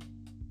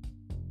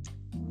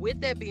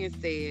 With that being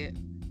said,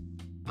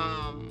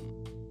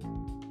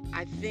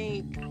 I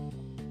think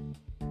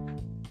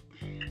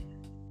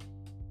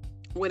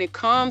when it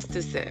comes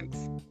to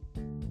sex,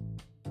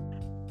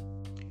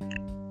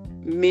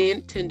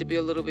 men tend to be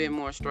a little bit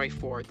more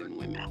straightforward than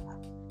women.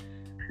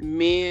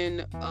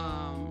 Men,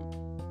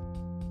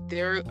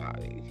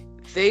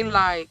 they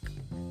like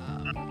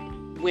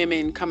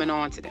women coming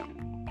on to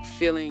them,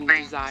 feeling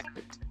desired.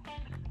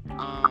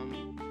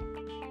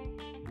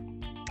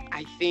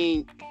 I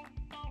think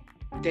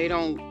they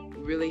don't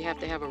really have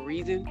to have a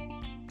reason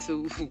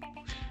to,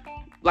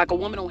 like a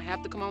woman don't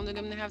have to come on to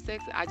them to have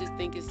sex. I just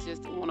think it's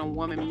just when a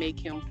woman make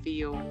him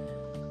feel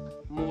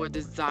more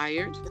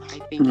desired. I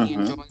think he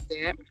enjoys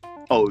that.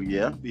 Oh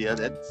yeah,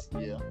 that's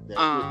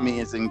what Um,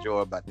 men enjoy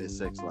about their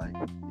sex life.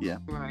 Yeah,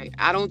 right.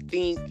 I don't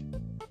think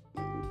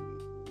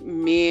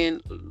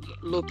men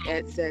look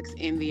at sex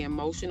in the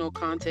emotional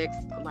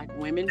context like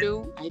women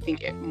do. I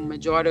think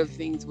majority of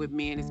things with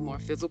men is more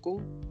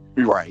physical,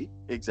 right,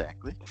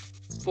 exactly.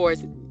 for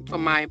for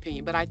my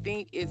opinion. But I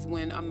think it's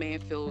when a man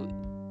feels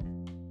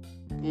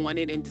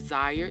wanted and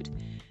desired,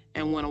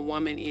 and when a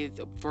woman is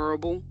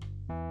verbal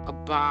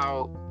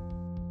about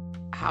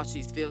how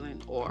she's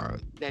feeling or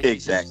that she's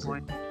Exactly.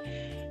 enjoying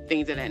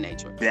things of that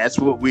nature. That's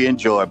what we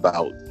enjoy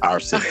about our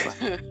sex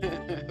life.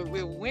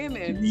 With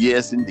women,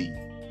 Yes, indeed.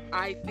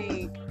 I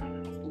think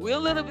we're a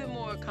little bit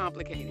more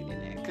complicated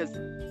than that because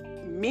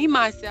me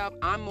myself,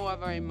 I'm more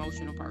of an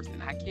emotional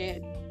person. I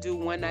can't do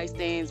one night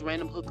stands,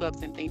 random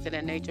hookups, and things of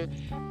that nature.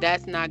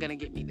 That's not gonna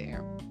get me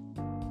there.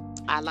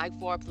 I like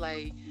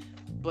foreplay,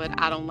 but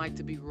I don't like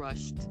to be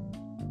rushed.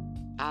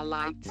 I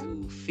like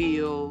to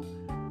feel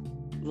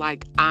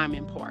like I'm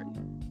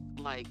important.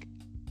 Like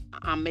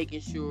I'm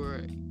making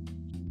sure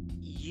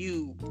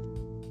you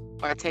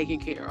are taken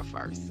care of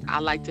first. I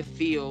like to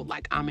feel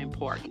like I'm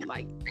important.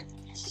 Like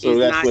So it's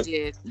that's not what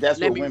just that's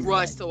let what me women rush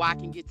like. so I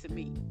can get to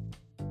me.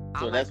 I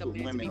So like that's a what man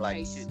to women be like.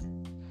 patient,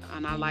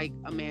 and I like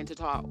a man to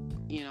talk.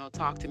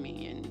 Talk to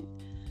me, and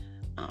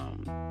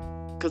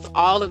because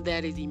all of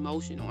that is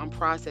emotional. I'm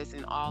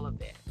processing all of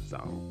that.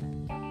 So,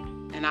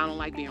 and I don't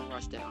like being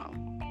rushed at all.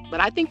 But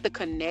I think the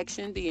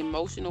connection, the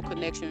emotional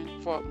connection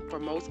for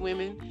most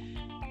women,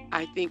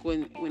 I think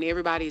when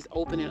everybody is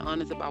open and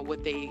honest about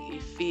what they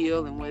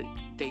feel and what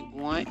they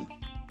want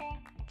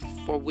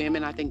for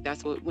women, I think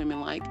that's what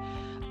women like.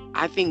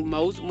 I think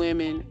most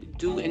women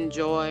do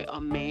enjoy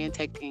a man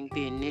taking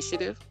the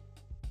initiative.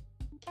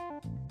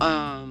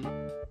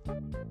 Um,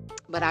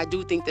 but I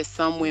do think that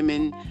some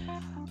women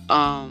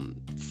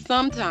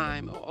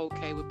sometime are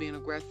okay with being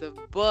aggressive,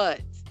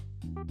 but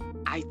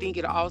I think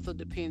it also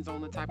depends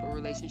on the type of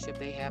relationship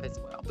they have as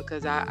well.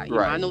 Because I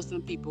Right. know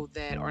some people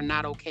that are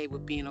not okay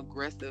with being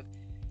aggressive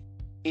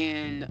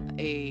in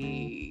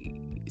a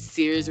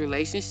serious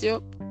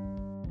relationship,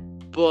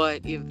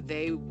 but if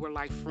they were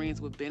like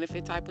friends with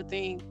benefit type of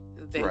thing,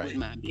 they Right. wouldn't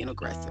mind being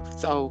aggressive.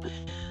 So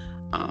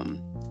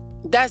um,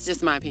 that's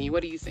just my opinion.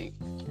 What do you think?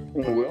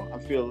 Well, I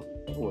feel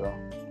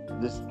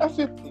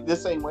the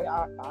same way.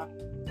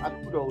 I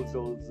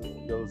do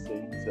those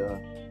things. Uh,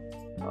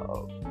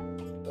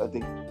 I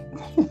think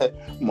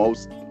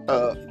most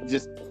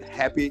just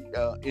happy,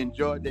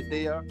 enjoy that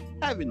they are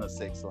having a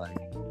sex life.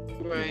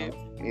 You Right. know,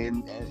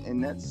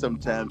 and that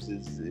sometimes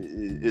is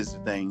the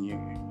thing.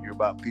 You're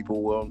about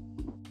people. Well,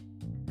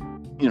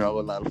 a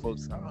lot of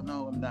folks. Oh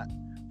no, I'm not.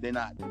 They're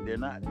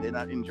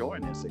not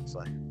enjoying their sex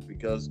life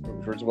because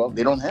first of all,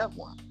 they don't have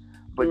one.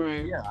 But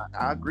Right. yeah,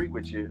 I agree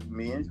with you.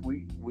 Men,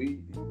 we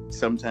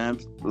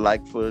sometimes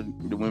like for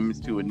the women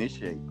to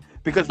initiate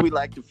because we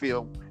like to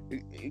feel,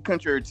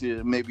 contrary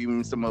to maybe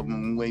even some of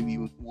them, maybe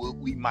what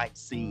we might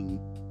seem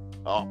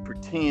or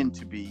pretend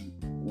to be.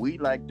 We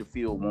like to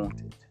feel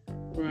wanted,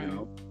 you Right.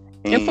 know,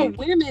 And for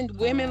and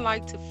women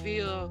like to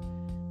feel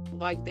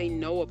like they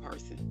know a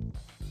person.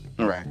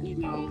 right,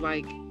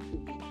 Like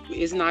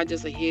it's not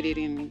just a hit it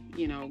and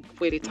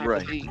quit it type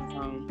of right, thing.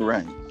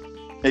 right,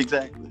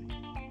 exactly.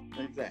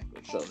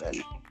 So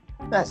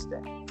that's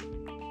that.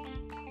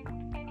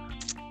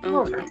 All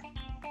Okay. right,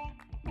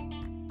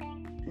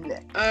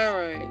 next. All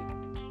right.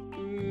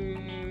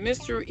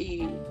 Mr.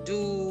 E,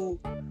 do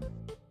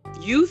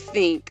you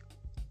think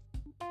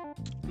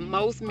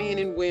most men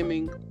and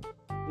women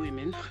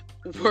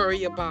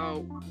worry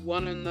about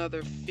one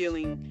another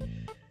feeling,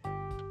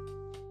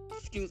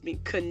 excuse me,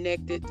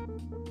 connected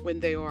when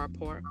they are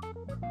apart?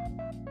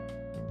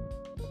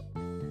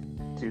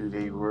 Do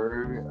they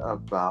worry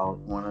about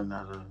one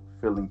another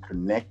feeling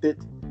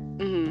connected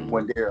Mm-hmm.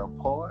 when they're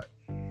apart?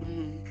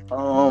 Mm-hmm.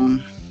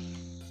 Um,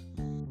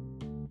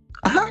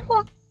 I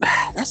don't-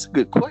 that's a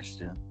good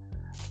question.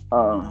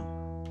 Uh,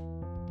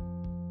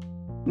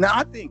 now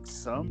I think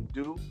some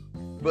do,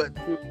 but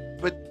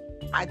but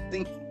I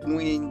think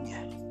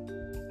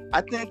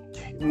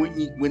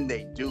when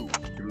they do,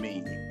 to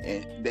me,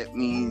 and that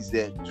means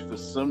that for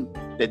some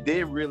that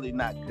they're really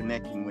not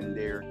connecting when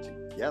they're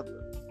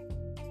together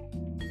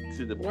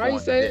to the Why you point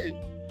say that that?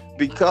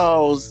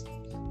 because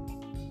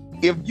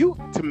if you,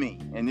 to me,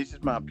 and this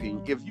is my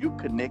opinion, if you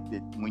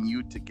connected when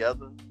you're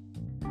together,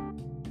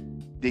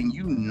 then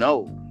you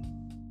know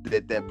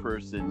that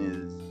person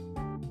is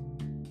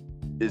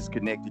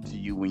connected to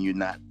you when you're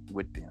not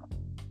with them,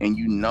 and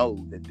you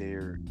know that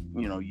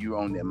you're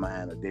on their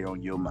mind or they're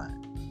on your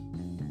mind.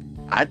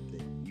 I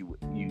think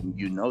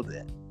you know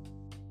that.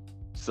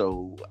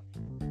 So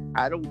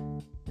I don't,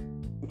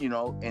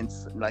 and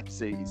like I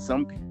say,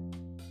 some people I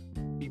think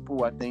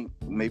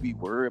maybe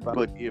worry about,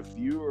 but if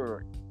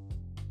you're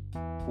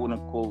quote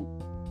unquote,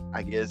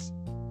 I guess,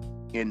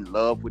 in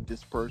love with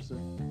this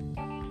person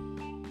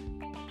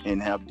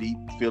and have deep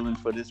feeling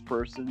for this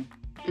person,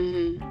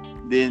 Mm-hmm.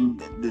 then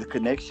the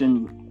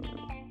connection,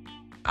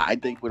 I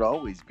think, would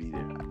always be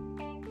there.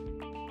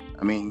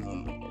 I mean,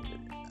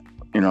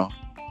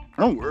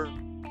 I don't worry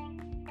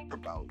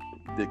about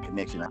the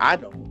connection. I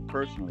don't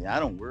personally. I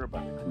don't worry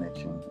about the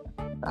connection.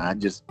 I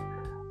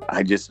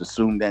just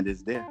assume that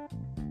it's there.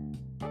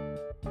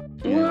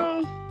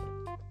 Well,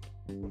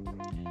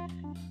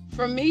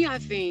 for me, I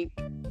think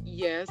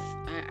yes.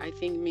 I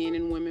think men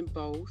and women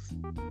both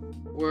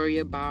worry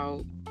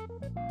about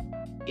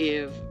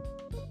if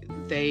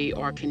they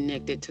are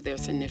connected to their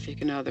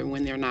significant other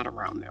when they're not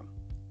around them.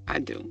 I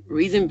do.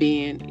 Reason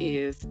being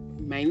is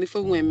mainly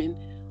for women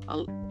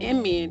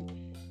and men.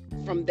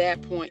 From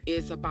that point,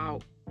 it's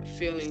about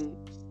feeling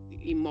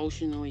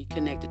emotionally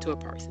connected to a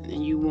person,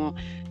 and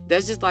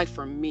that's just like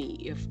for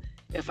me.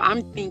 If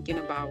I'm thinking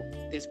about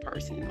this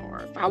person, or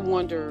if I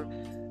wonder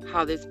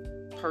how this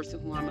person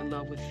who I'm in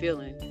love with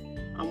feeling,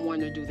 I'm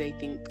wondering, do they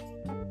think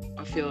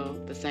or feel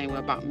the same way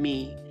about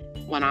me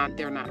when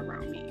they're not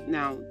around me?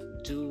 Now,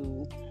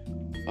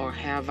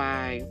 have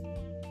I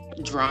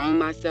drowned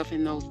myself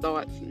in those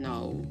thoughts?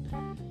 No,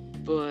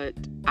 but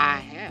I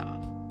have,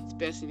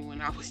 especially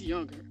when I was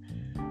younger.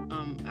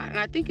 And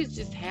I think it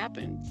just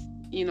happens,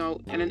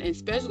 and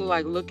especially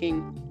like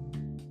looking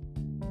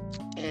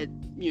at,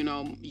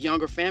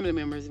 younger family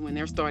members when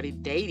they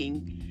started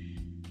dating.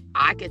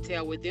 I could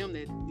tell with them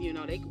that,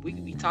 we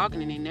could be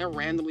talking and then they'll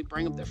randomly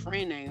bring up their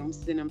friend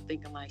names, and I'm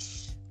thinking like,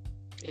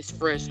 it's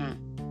fresh, huh?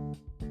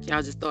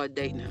 Y'all just started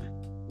dating,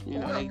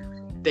 huh?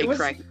 They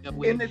crack me up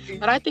with it.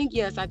 But I think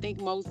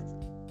most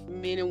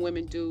men and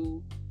women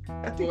do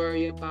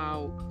worry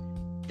about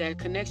that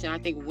connection. I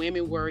think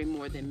women worry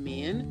more than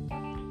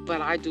men, but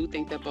I do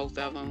think that both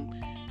of them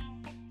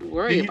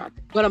worry about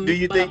it. But a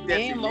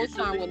man most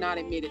time will not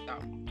admit it, though.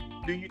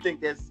 Do you think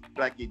that's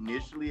like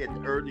initially at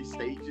the early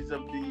stages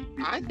of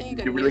I think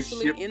the initially,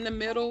 relationship? in the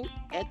middle,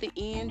 at the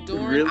end,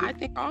 during. Really? I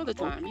think all the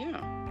time,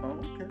 yeah. Oh,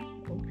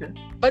 okay.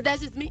 But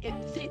that's just me.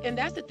 And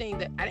that's the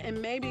thing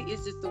and maybe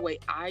it's just the way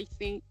I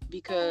think,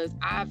 because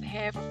I've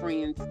had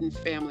friends and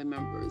family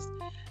members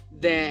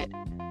that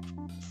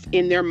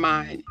in their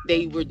mind,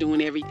 they were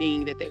doing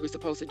everything that they were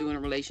supposed to do in a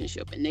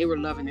relationship, and they were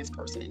loving this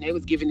person, and they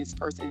was giving this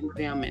person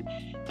them, and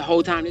the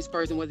whole time this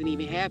person wasn't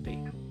even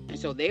happy. And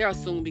so they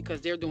assume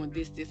because they're doing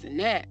this, and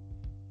that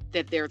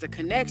there's a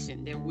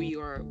connection, that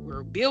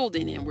we're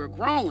building and we're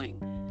growing.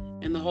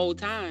 And the whole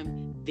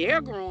time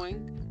they're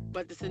growing,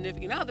 but the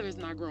significant other is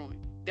not growing.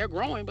 They're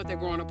growing, but they're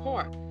growing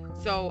apart.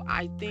 So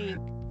I think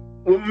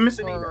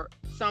for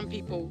some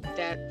people,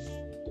 that's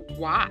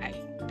why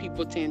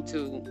people tend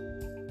to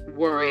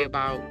worry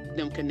about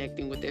them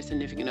connecting with their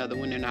significant other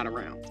when they're not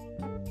around.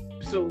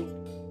 So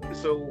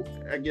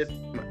I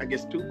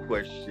guess two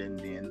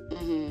questions then.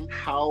 Mm-hmm.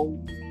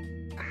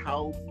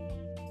 How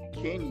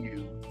can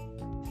you,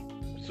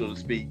 so to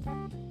speak,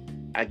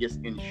 I guess,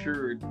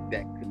 ensure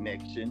that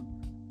connection,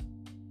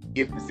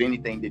 if there's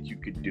anything that you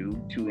could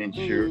do to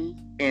ensure? Mm-hmm.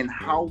 And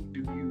how do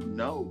you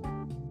know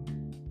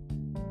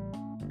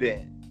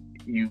that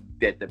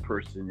the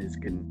person is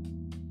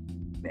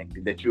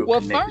connected, that you're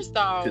connected first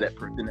off, to that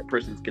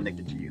person is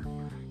connected to you?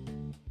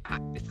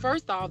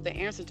 First off, the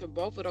answer to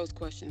both of those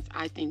questions,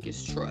 I think,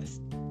 is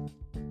trust.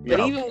 Yeah. But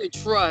even with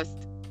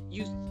trust,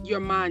 your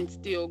mind's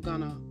still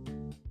gonna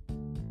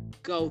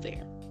go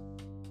there.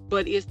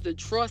 But it's the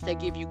trust that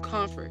give you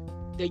comfort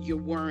that you're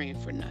worrying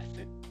for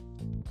nothing.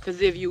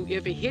 Because if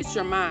it hits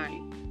your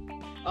mind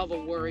of a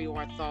worry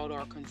or a thought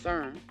or a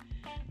concern,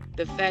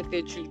 the fact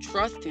that you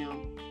trust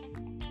him,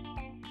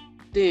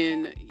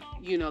 then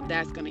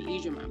that's going to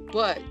ease your mind.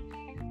 But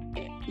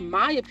in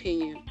my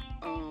opinion,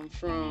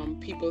 from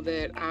people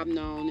that I've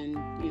known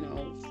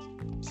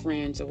and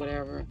friends or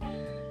whatever,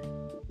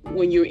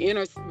 when you're in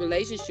a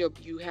relationship,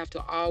 you have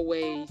to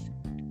always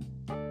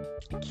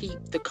keep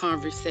the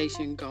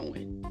conversation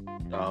going.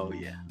 Oh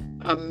yeah.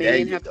 A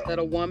man has to let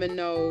a woman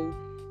know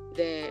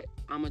that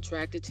I'm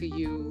attracted to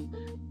you.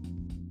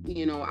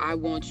 I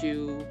want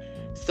you,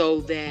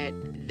 so that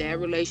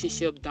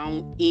relationship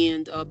don't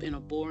end up in a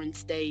boring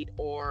state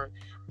or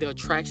the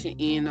attraction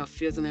end up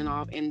fizzling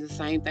off. And the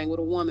same thing with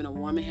a woman. A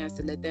woman has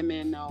to let that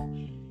man know,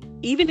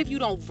 even if you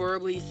don't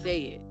verbally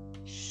say it,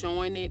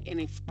 showing it and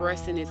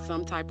expressing it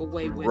some type of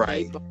way where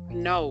they both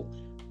know,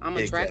 I'm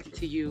attracted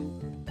to you.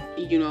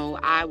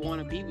 I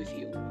want to be with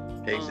you.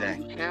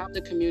 Exactly. You have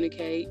to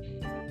communicate.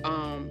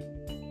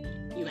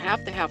 You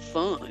have to have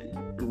fun.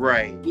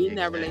 Right. In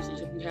that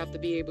relationship, you have to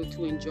be able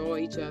to enjoy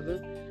each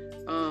other.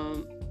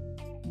 And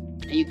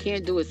you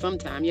can't do it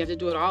sometimes. You have to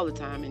do it all the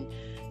time. And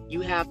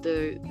you have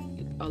to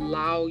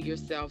allow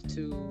yourself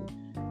to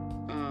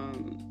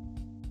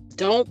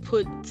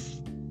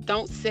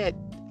don't set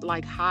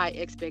like high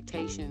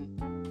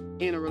expectation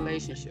in a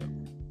relationship,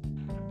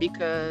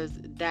 because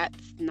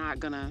that's not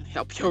gonna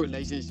help your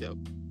relationship.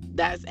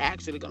 That's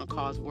actually gonna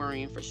cause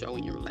worrying for sure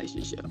in your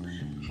relationship.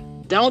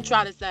 Don't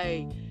try to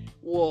say,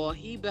 well,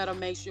 he better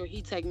make sure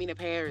he take me to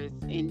Paris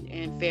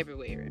in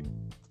February.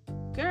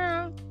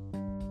 Girl,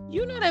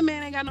 that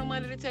man ain't got no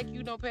money to take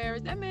you to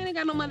Paris. That man ain't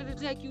got no money to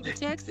take you to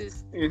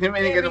Texas. Him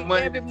ain't got no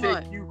money to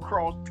take you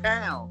across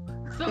town.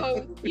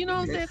 So, what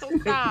I'm saying? So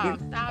stop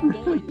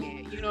doing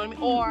that. You know what I mean?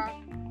 Or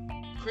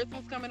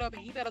Christmas coming up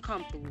and he better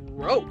come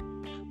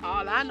through.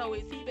 All I know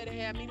is he better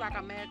have me like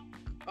a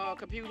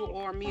computer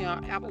or me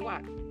a Apple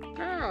Watch.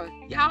 Girl,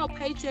 y'all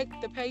paycheck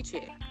to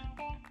paycheck.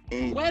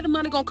 And Where the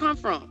money gonna come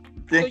from?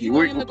 So thank you you.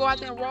 want him to go out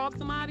there and rob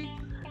somebody?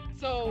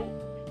 So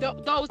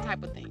those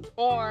type of things.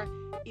 Or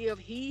if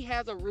he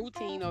has a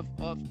routine of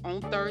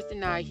on Thursday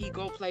night he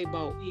go play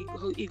bowl,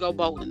 he go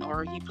bowling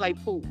or he play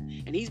pool,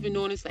 and he's been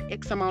doing this for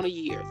X amount of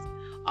years.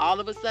 All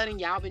of a sudden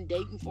y'all been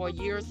dating for a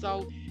year or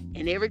so,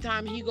 and every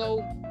time he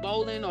go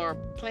bowling or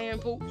playing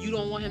pool, you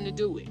don't want him to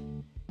do it.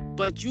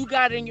 But you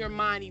got it in your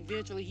mind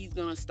eventually he's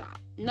gonna stop.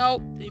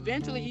 Nope,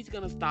 eventually he's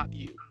gonna stop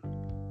you.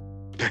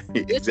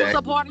 This was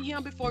a part of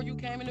him before you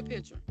came in the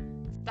picture.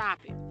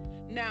 Stop it.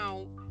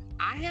 Now,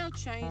 I have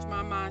changed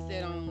my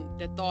mindset on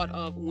the thought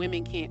of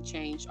women can't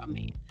change a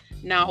man.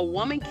 Now, a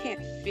woman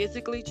can't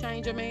physically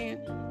change a man.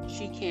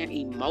 She can't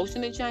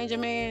emotionally change a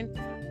man.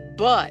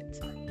 But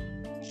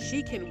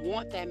she can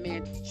want that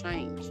man to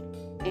change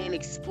and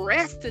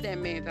express to that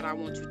man that I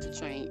want you to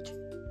change.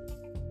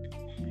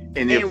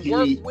 And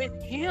work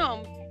with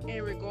him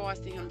in regards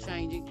to him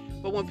changing.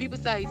 But when people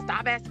say,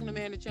 stop asking a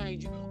man to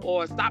change you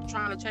or stop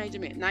trying to change a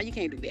man, now you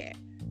can't do that.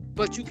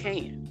 But you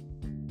can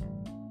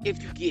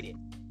if you get it.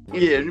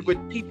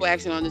 But people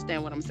actually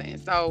understand what I'm saying.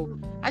 So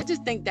I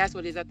just think that's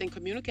what it is. I think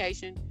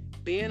communication,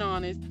 being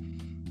honest,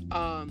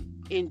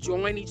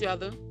 enjoying each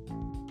other,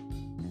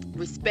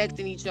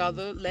 respecting each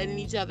other, letting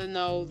each other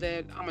know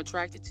that I'm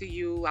attracted to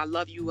you, I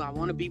love you, I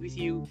want to be with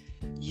you,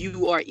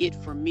 you are it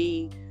for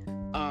me.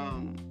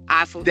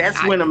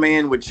 When a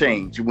man would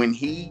change. When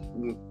he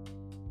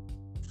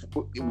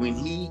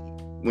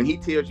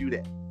tells you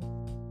that,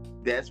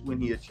 that's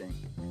when he'll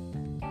change.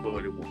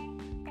 But it won't.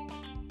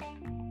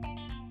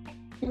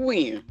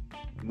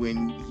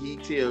 When he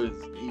tells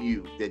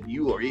you that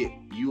you are it,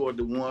 you are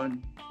the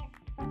one.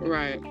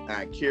 Right.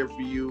 I care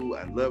for you.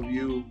 I love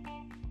you.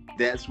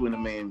 That's when a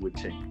man would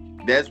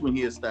change. That's when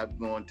he'll stop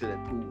going to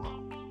that pool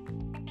hall.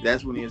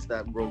 That's when he'll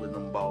stop rolling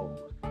them balls.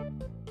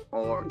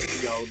 Or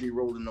y'all be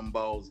rolling them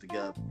balls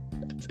together.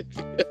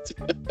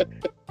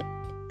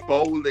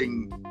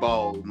 Bowling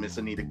ball, Miss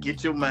Anita.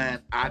 Get your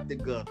mind out the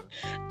gutter.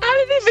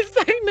 I didn't even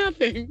say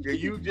nothing.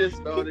 You just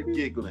started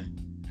giggling.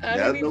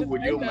 I know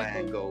where your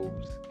mind goes.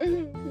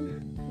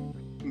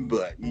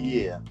 But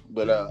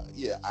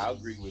I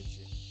agree with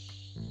you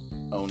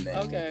on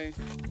that. Okay,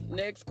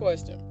 next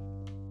question.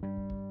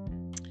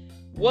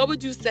 What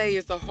would you say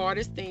is the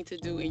hardest thing to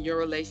do in your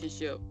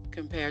relationship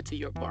compared to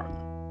your partner?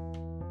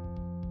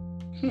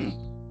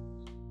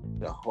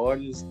 The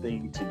hardest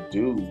thing to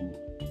do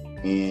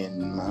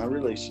in my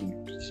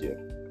relationship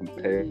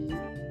compared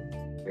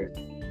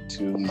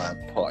to my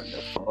partner.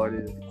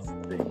 Hardest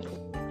thing.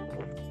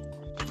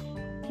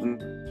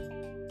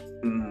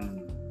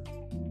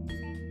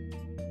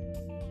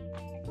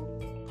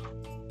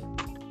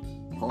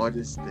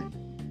 Hardest thing.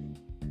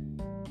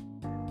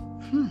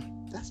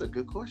 That's a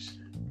good question.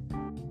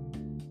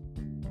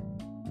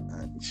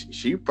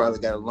 She probably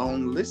got a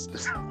long list.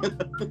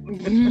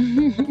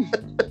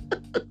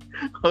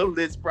 Her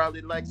list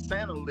probably like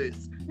Santa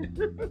list.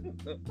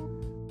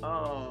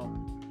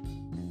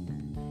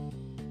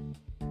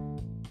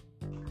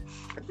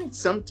 I think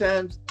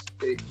sometimes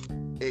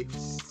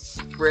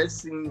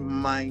expressing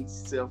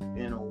myself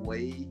in a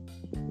way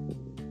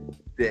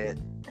that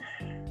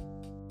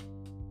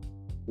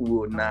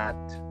will not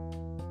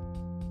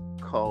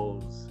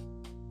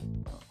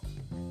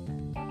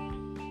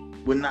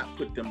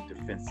put them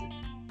defensive.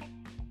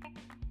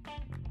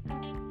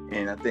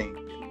 And I think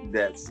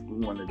that's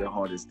one of the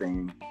hardest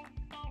things.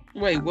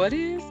 Wait, what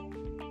is?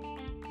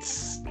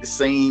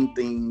 Saying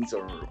things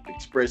or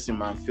expressing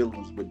my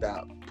feelings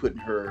without putting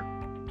her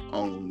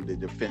on the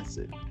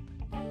defensive.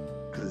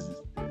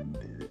 Because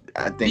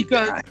I think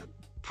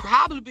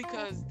probably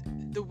because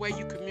the way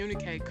you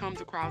communicate comes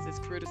across as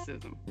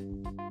criticism.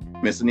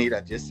 Miss Anita,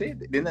 I just said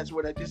that. Then that's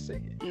what I just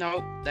said.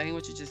 No, that ain't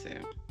what you just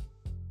said.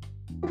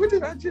 What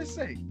did I just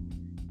say?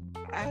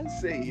 I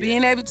said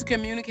being able to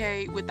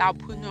communicate without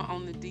putting her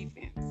on the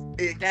defense.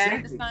 Exactly. That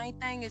ain't the same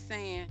thing as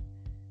saying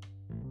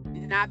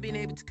not being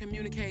able to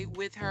communicate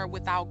with her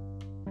without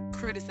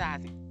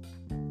criticizing.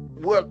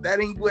 Well,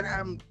 that ain't what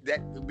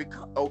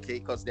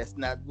because that's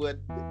not. But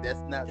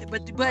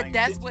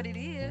that's what it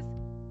is.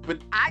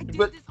 But I did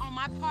this on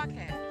my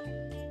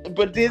podcast.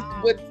 But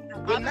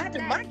not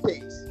in my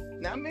case.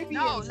 Now maybe.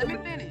 No, let me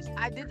finish.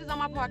 I did this on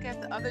my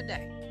podcast the other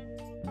day,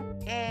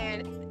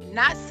 and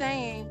not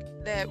saying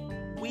that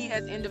we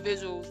as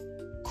individuals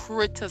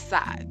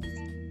criticize,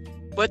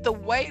 but the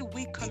way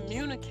we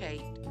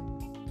communicate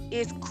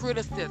is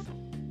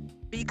criticism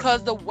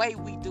because the way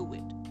we do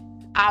it,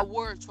 our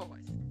word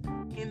choice,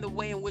 in the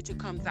way in which it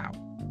comes out.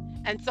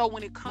 And so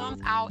when it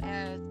comes out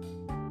as,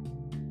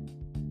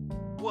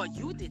 well,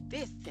 you did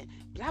this and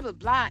blah, blah,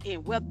 blah,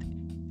 and well,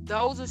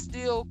 those are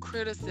still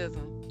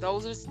criticism.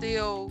 Those are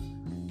still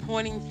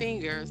pointing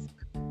fingers,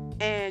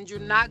 and you're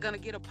not going to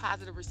get a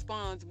positive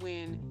response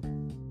when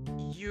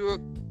you're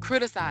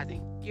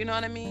criticizing. You know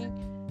what I mean?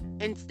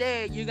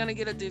 Instead, you're going to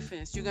get a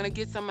defense. You're going to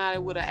get somebody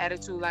with an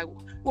attitude like,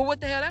 well, what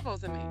the hell that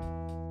supposed to mean?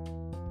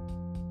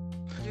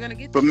 You're going to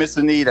get But Miss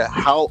Anita,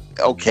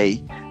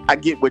 I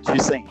get what you're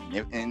saying,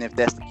 and if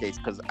that's the case,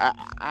 because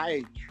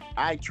I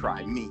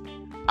try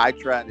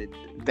to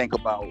think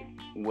about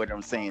what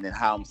I'm saying and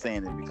how I'm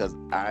saying it, because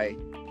I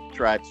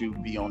try to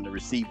be on the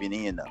receiving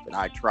end of it.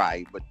 I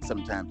try, but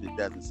sometimes it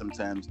doesn't.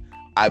 Sometimes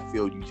I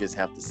feel you just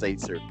have to say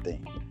certain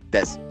things.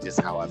 That's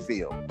just how I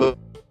feel. But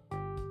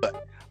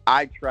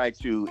I try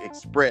to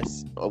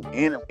express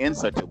in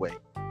such a way.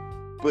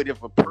 But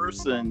if a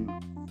person,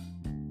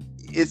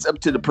 it's up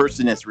to the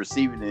person that's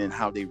receiving it and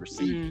how they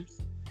receive it.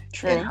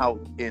 True. And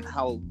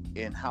how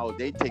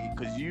they take it,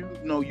 because you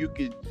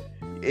could,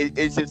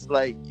 it's just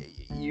like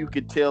you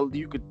could tell,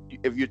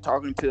 if you're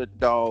talking to a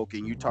dog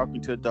and you're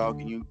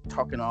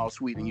talking all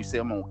sweet and you say,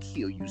 I'm gonna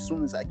kill you as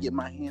soon as I get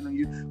my hand on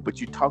you,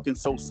 but you're talking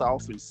so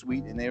soft and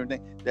sweet and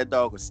everything, that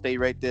dog will stay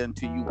right there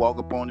until you walk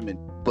up on him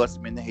and bust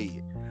him in the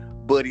head.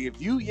 But if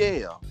you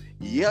yell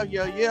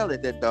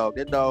at that dog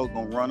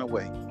gonna run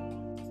away.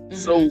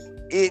 So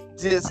it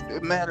just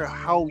matter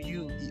how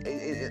you,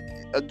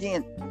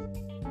 again,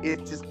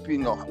 it just,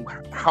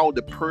 how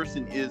the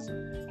person is,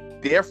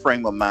 their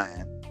frame of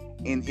mind,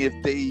 and if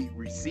they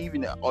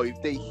receiving it or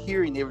if they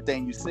hearing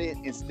everything you said,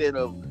 instead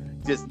of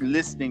just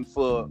listening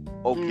for,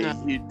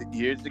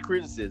 here's the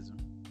criticism.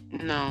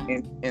 No.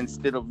 And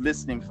instead of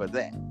listening for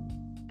that.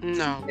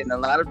 No. And a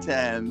lot of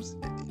times,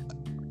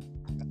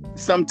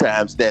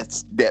 sometimes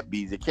that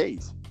be the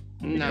case.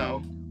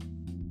 No.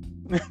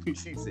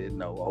 She said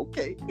no.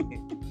 Okay.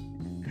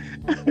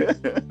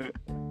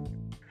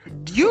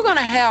 You're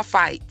gonna have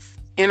fights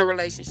in a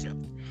relationship,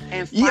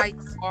 and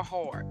fights are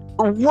hard.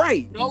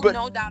 Right.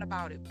 No doubt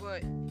about it.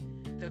 But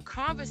the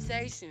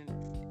conversations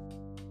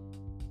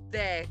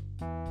that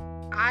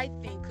I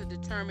think could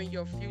determine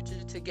your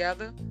future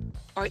together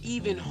are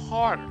even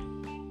harder.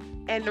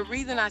 And the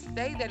reason I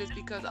say that is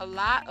because a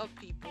lot of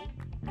people,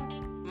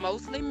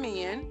 mostly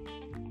men,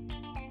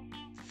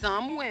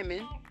 some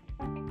women,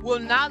 will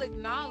not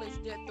acknowledge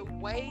that the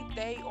way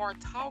they are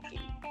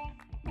talking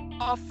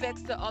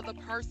affects the other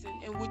person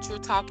in which you're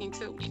talking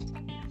to.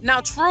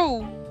 Now,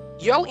 true,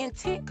 your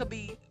intent could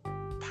be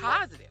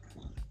positive.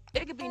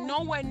 It could be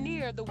nowhere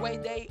near the way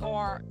they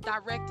are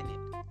directing it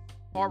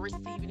or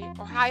receiving it,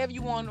 or however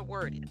you want to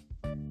word it.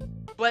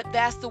 But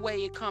that's the way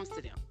it comes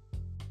to them.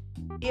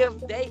 If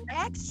they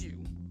ask you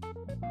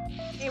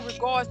in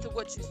regards to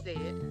what you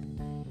said,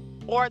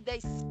 or they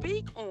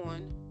speak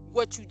on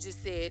what you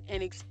just said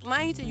and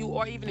explain to you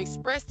or even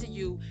express to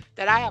you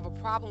that I have a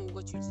problem with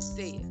what you just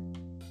said,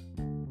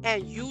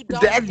 and you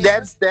don't if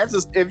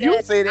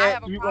you say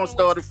that, you're gonna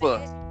start a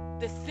fuss.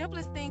 The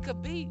simplest thing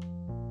could be,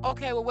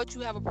 okay, well, what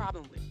you have a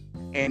problem with?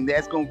 And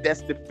that's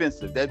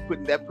defensive. That's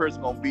putting that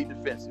person gonna be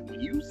defensive.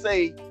 When you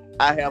say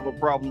I have a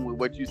problem with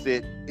what you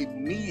said,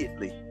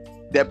 immediately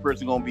that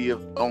person gonna be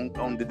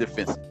on the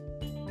defensive.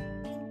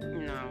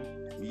 No.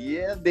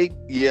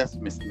 Yes,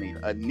 Miss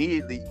Nita.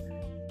 Immediately,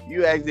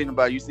 you ask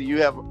anybody, you say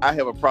I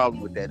have a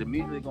problem with that.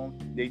 Immediately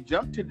they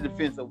jump to the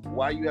defense of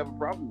why you have a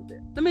problem with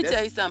that. Let me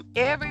tell you something.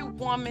 Every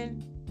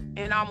woman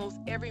and almost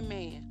every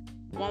man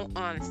want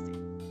honesty.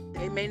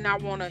 They may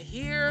not want to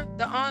hear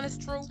the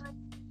honest truth,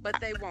 but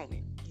they want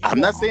it. I'm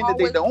not saying that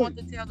they don't want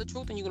to tell the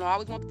truth, and you can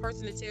always want the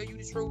person to tell you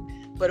the truth,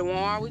 but it won't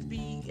always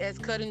be as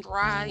cut and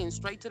dry and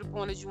straight to the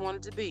point as you want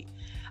it to be.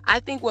 I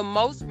think with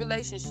most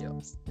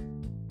relationships,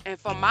 and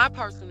from my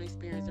personal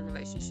experience in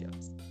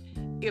relationships,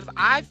 if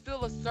I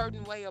feel a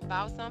certain way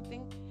about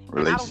something,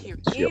 and I don't hear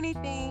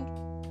anything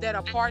that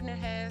a partner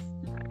has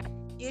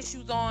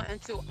issues on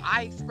until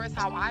I express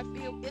how I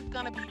feel, it's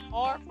going to be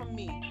hard for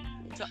me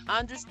to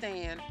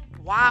understand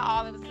why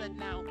all of a sudden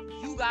now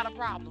you got a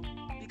problem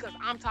because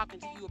I'm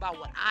talking to you about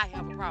what I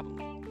have a problem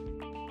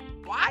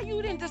with. Why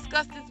you didn't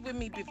discuss this with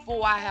me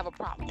before I have a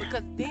problem?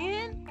 Because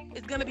then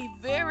it's going to be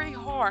very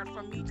hard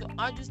for me to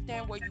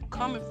understand where you're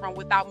coming from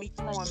without me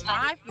throwing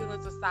my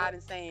feelings aside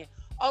and saying,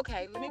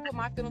 okay, let me put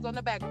my feelings on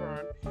the back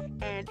burner,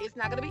 and it's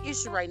not going to be an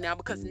issue right now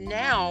because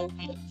now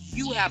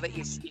you have an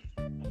issue.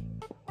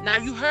 Now,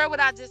 you heard what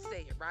I just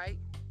said, right?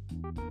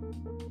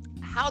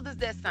 How does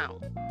that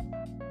sound?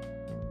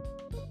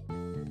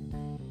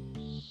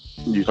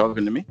 You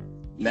talking to me?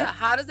 Yeah,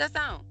 how does that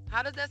sound?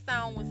 How does that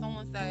sound when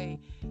someone say,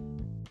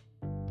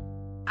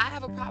 I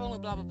have a problem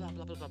with blah, blah, blah,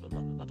 blah, blah, blah,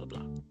 blah, blah, blah,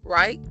 blah,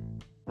 right?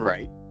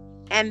 Right.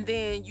 And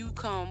then you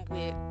come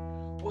with,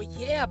 well,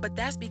 yeah, but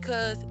that's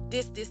because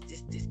this.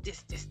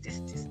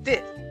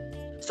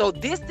 So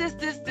this is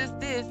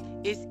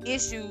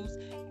issues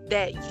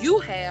that you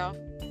have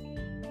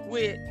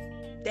with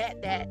that,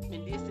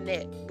 and this and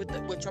that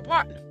with your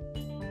partner.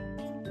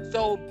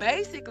 So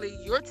basically,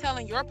 you're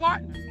telling your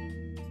partner,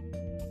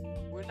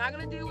 we're not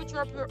going to deal with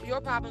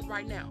your problems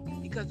right now,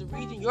 because the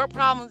reason your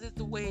problems is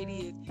the way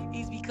it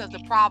is because the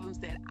problems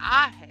that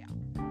I have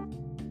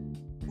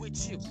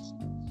with you.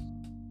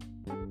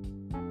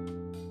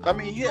 I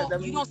mean, yeah.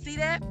 You don't see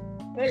that?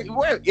 Hey,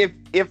 well, if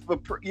it's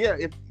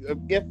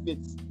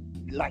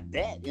like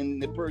that, and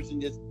the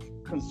person just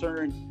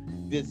concerned,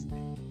 this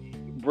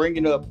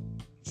bringing up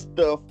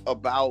stuff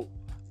about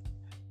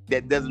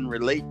that doesn't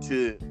relate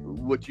to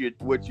what you're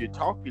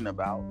talking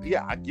about.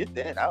 Yeah, I get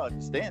that. I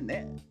understand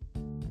that.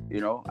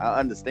 I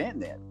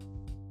understand that.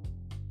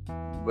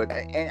 But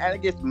and I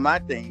guess my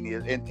thing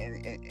is,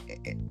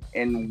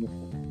 and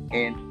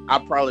I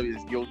probably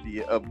is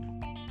guilty of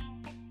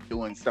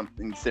doing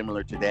something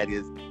similar to that,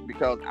 is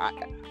because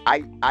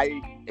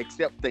I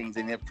accept things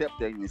and accept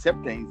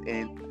things,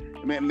 and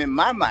in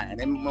my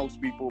mind, and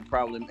most people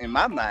probably in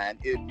my mind,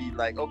 it'd be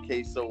like,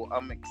 okay, so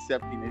I'm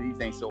accepting of these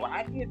things. So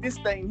I did this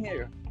thing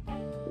here.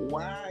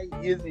 Why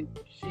isn't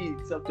she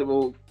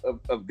acceptable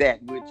of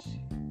that? Which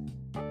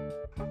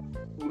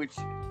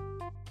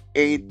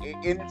and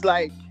it's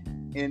like,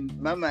 in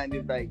my mind,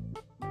 it's like,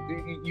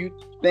 you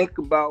think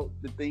about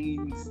the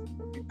things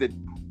that,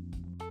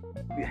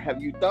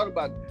 have you thought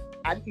about?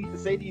 I need to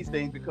say these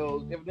things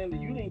because evidently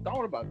you ain't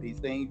thought about these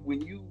things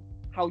when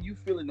how you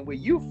feeling the way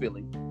you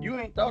feeling. You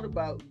ain't thought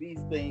about these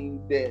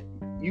things that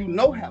you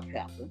know have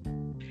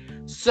happened.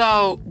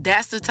 So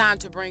that's the time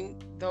to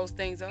bring those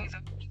things up.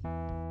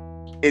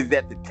 Is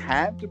that the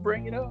time to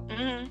bring it up?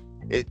 Mm-hmm.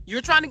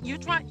 You're listening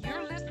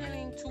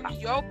to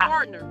your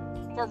partner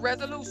for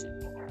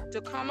resolution, to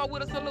come up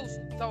with a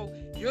solution. So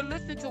you're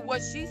listening to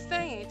what she's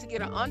saying to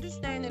get an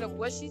understanding of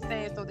what she's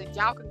saying so that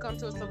y'all can come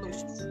to a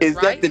solution. Is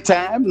that the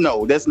time?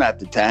 No, that's not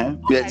the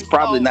time. Okay, that's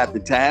probably not the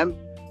time.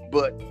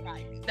 But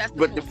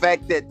the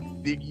fact that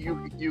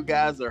you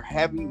guys are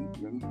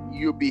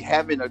you'll be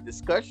having a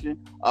discussion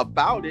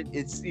about it,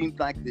 it seems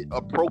like the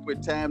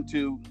appropriate time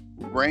to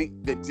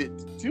bring and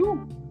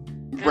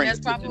that's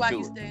probably why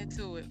you stay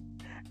into it.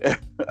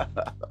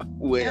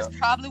 Well, that's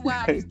probably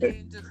why I stay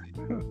into it.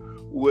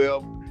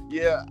 Well,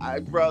 yeah, I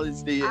probably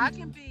stay. I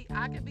can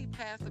be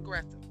passive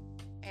aggressive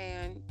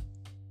and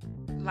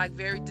like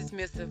very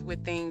dismissive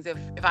with things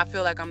if I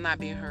feel like I'm not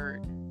being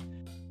heard,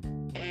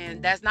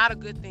 and that's not a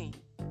good thing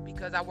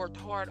because I worked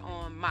hard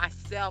on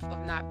myself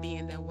of not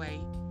being that way.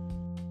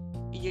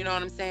 You know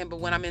what I'm saying? But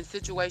when I'm in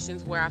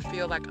situations where I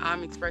feel like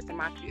I'm expressing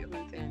my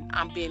feelings and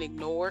I'm being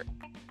ignored,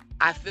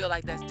 I feel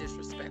like that's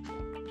disrespectful.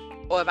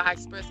 Or if I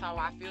express how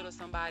I feel to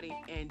somebody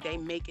and they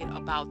make it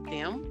about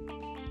them,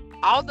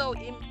 although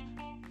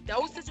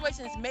those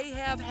situations may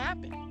have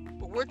happened,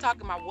 but we're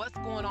talking about what's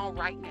going on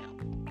right now.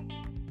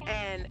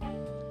 And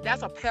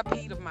that's a pet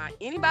peeve of mine.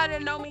 Anybody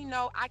that know me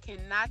know I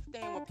cannot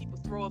stand when people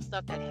throw up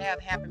stuff that have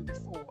happened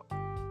before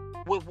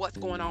with what's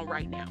going on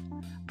right now.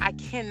 I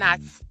cannot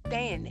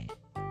stand that.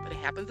 But it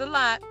happens a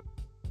lot.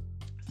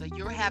 So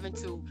you're having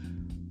to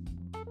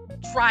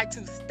try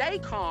to stay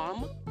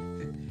calm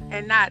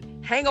and not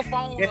hang a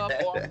phone up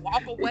or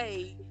walk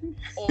away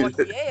or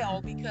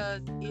yell,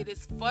 because it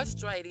is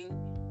frustrating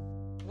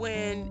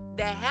when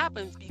that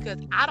happens, because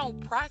I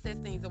don't process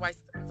things the way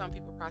some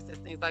people process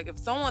things. Like if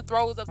someone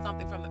throws up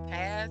something from the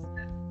past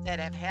that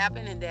have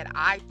happened and that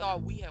I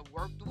thought we had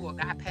worked through or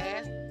got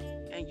past,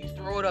 and you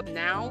throw it up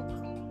now,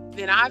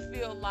 then I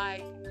feel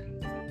like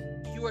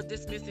you are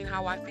dismissing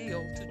how I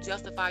feel to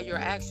justify your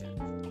actions.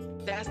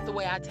 That's the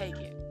way I take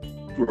it.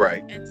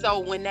 Right. And so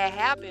when that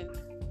happens,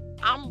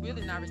 I'm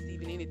really not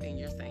receiving anything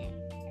you're saying.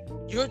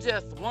 You're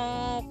just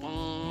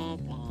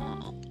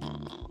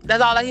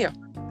that's all I hear.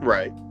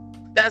 Right.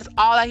 That's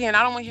all I hear, and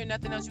I don't want to hear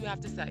nothing else you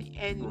have to say.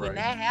 And when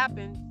that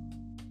happens,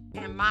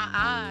 in my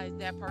eyes,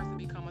 that person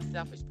becomes a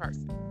selfish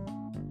person.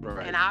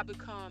 Right. And I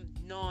become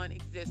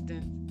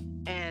non-existent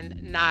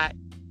and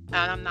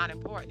I'm not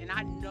important. And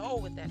I know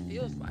what that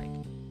feels like,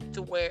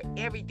 to where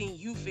everything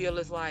you feel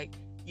is like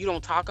you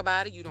don't talk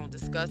about it, you don't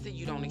discuss it,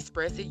 you don't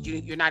express it,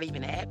 you're not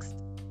even asked.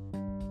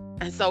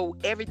 And so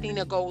everything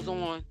that goes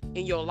on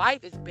in your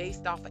life is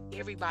based off of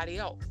everybody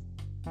else.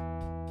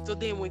 So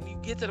then when you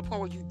get to the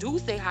point where you do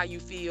say how you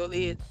feel,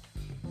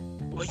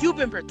 well, you've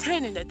been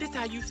pretending that this is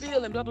how you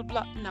feel and blah, blah,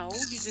 blah. No,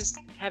 you just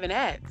haven't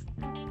asked.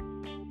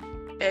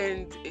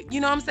 And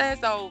you know what I'm saying?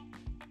 So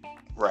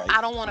right.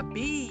 I don't want to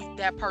be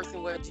that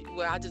person where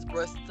I just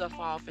brush stuff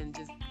off and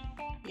just,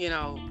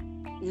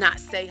 not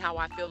say how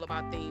I feel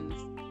about things.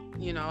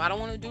 I don't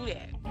want to do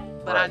that.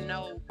 But I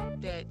know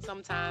that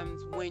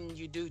sometimes when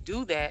you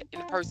do that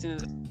and the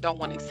person don't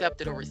want to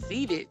accept it or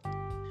receive it,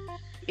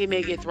 it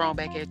may get thrown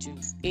back at you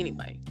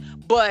anyway.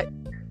 But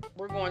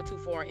we're going too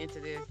far into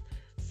this.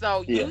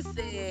 So you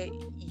said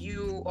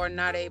you are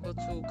not able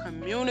to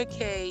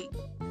communicate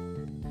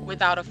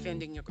without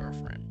offending your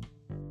girlfriend.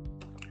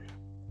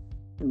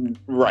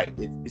 Right.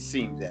 It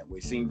seems that way.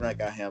 It seems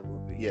like I have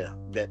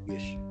that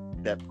issue,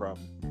 that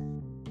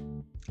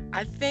problem.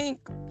 I think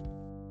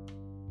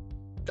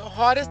the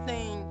hardest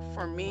thing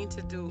for me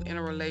to do in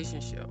a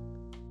relationship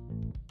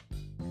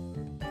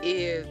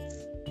is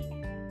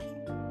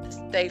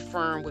stay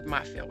firm with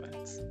my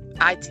feelings.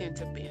 I tend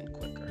to bend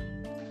quicker.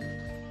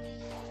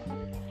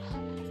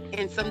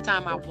 And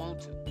sometimes I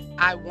want to.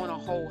 I want to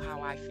hold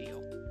how I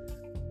feel.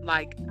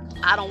 Like,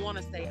 I don't want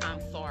to say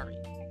I'm sorry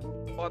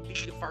or be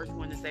the first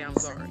one to say I'm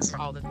sorry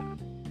all the time.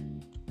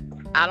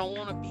 I don't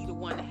want to be the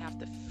one to have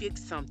to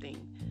fix something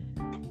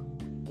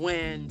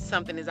when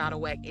something is out of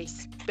whack,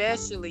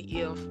 especially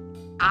if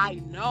I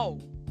know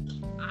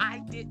I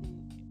didn't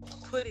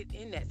put it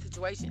in that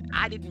situation.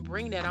 I didn't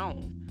bring that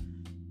on.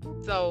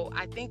 So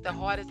I think the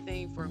hardest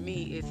thing for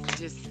me is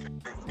just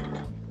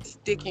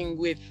sticking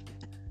with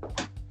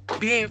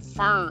being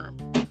firm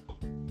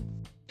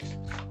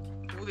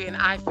when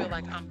I feel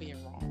like I'm being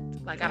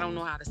wronged. Like I don't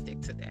know how to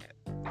stick to that.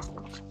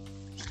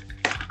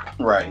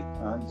 Right.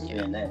 I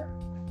understand that.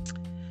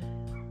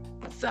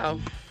 So,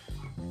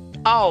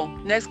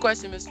 next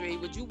question, Mr.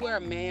 Reed. Would you wear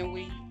a man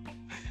weave?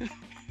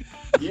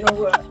 You know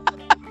what?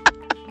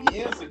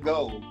 Years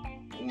ago,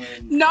 when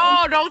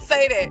No, don't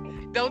say that.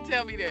 Don't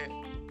tell me that.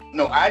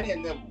 no, I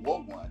didn't never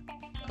wore one,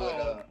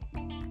 but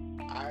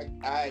I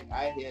had,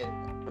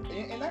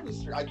 and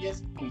I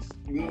guess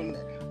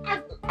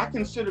I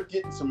consider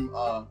getting some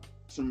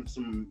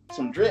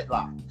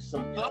dreadlocks,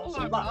 some locks.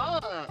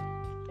 God.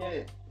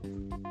 Yeah.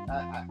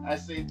 I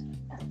see.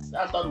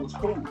 I thought it was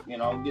cool, get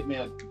me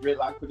a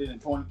dreadlock, put it in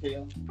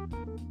ponytail,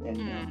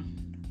 and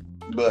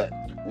but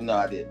no,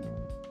 I didn't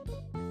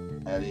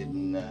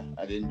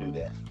do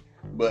that.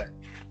 But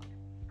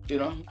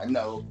I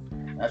know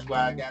that's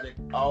why I got it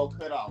all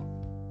cut off.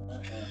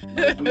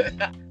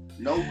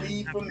 No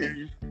weed for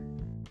me.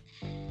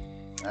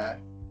 All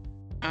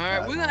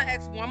right. We're gonna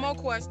ask one more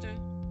question,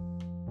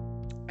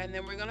 and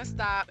then we're gonna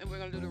stop, and we're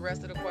gonna do the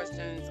rest of the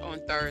questions on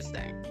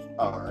Thursday.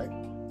 All right.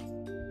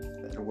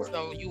 That'll work.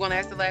 So you want to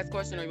ask the last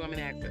question, or you want me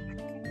to ask it?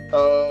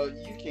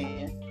 You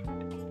can.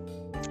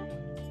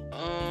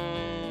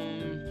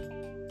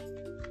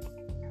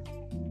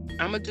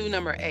 I'm gonna do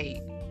number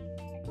 8.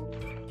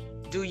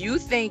 Do you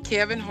think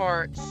Kevin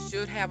Hart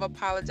should have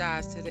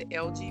apologized to the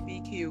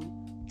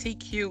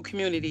LGBTQ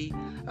community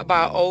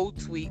about old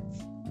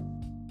tweets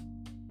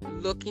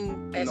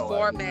looking as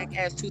far back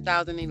as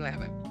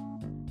 2011?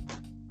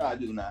 I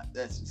do not.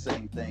 That's the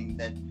same thing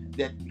that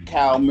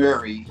Kyle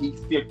Murray, he's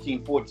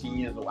 15, 14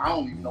 years old. I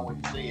don't even know what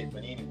he said,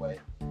 but anyway.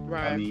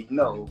 Right. I mean,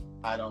 no,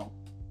 I don't.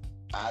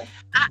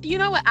 You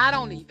know what? I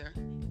don't either.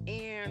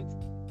 And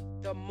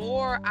the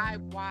more I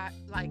watch,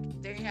 like,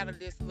 they had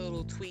this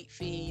little tweet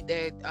feed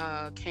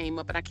that came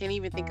up, and I can't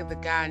even think of the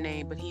guy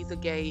name, but he's a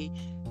gay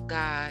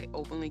guy,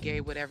 openly gay,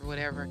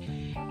 whatever.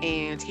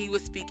 And he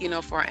was speaking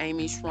up for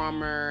Amy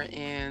Schumer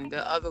and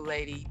the other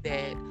lady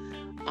that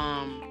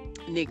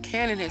Nick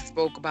Cannon had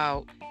spoke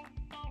about,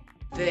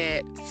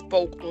 that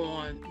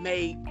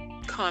made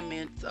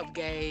comments of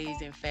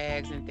gays and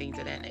fags and things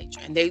of that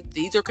nature. And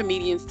these are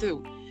comedians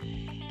too.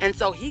 And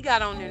so he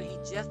got on there and he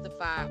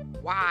justified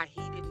why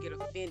he didn't get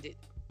offended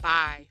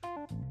by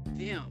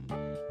them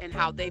and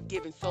how they've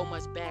given so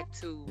much back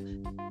to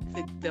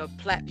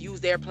use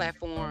their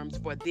platforms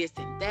for this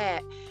and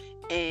that,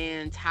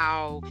 and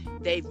how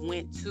they've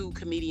went to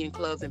comedian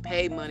clubs and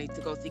paid money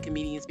to go see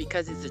comedians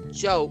because it's a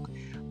joke,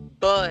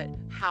 but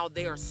how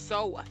they are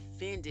so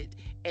offended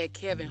at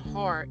Kevin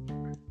Hart.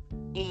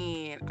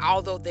 And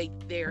although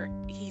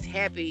he's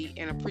happy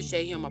and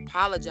appreciate him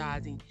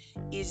apologizing,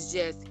 it's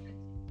just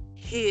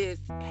his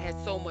has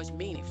so much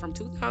meaning. From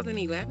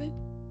 2011,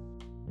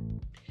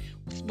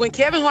 when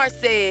Kevin Hart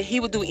said he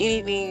would do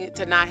anything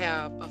to not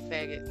have a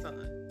faggot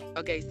son,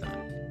 a gay son.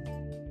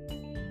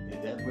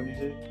 Is that what he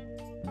said?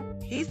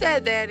 He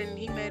said that, and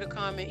he made a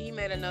comment. He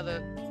made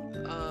another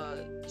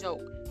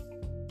joke,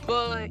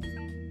 but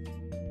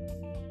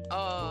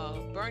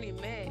Bernie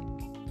Mac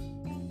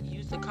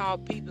used to call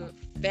people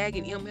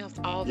faggot MFs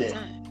all the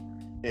time.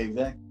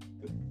 Exactly.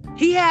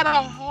 He had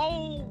a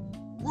whole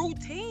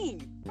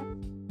routine.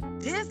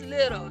 This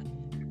little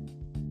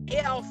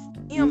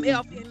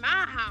MF in my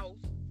house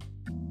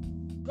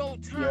go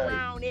turn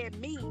around at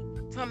me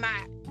to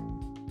my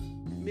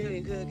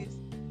million cookies.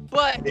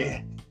 But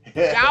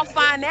y'all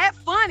find that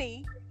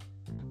funny.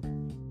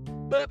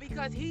 But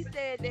because he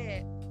said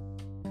that,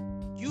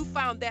 you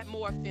found that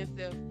more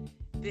offensive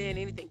than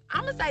anything.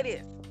 I'm going to say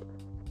this.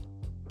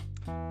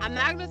 I'm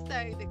not going to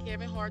say that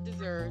Kevin Hart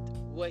deserved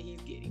what he's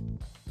getting.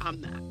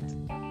 I'm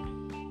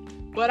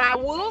not. But I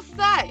will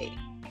say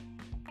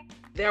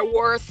there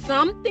were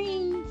some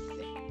things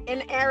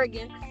in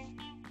arrogance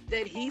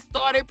that he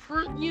started,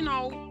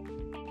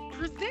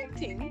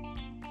 presenting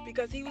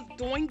because he was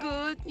doing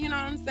good, you know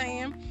what I'm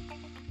saying?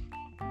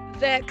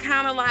 That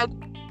kind of like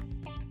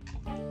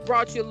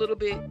brought you a little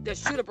bit, that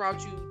should have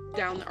brought you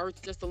down to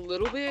earth just a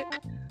little bit.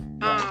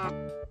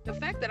 The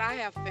fact that I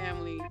have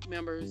family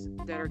members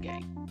that are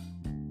gay,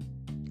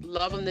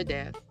 love them to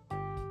death.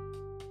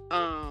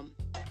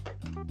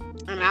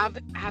 And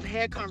I've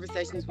had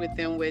conversations with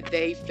them where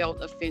they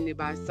felt offended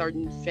by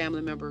certain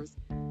family members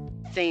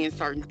saying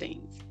certain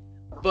things.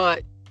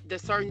 But the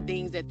certain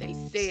things that they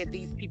said,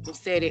 these people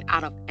said it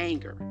out of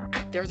anger.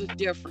 There's a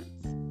difference.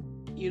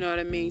 You know what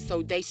I mean?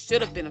 So they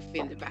should have been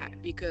offended by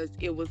it because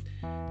it was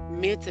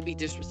meant to be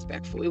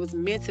disrespectful. It was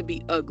meant to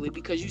be ugly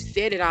because you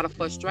said it out of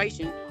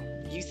frustration.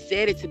 You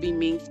said it to be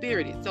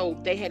mean-spirited. So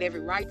they had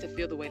every right to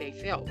feel the way they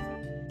felt.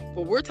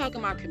 But we're talking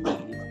about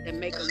comedians that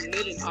make a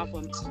living off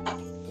of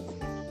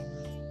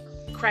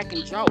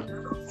cracking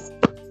jokes.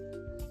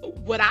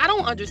 What I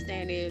don't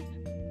understand is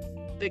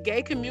the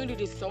gay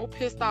community is so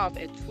pissed off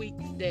at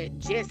tweets that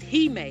just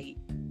he made,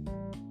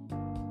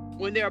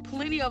 when there are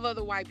plenty of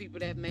other white people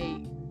that have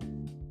made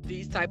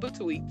these type of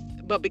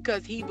tweets, but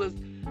because he was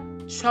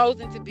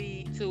chosen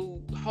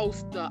to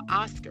host the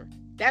Oscar,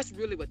 that's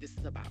really what this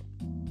is about.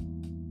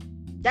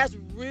 That's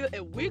real.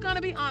 If we're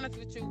gonna be honest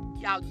with you,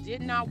 y'all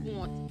did not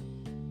want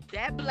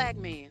that black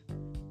man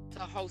to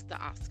host the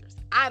Oscars.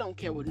 I don't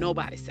care what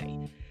nobody say.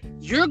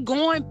 You're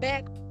going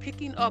back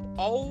picking up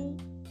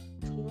old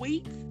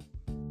tweets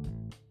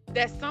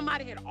that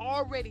somebody had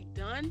already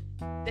done,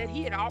 that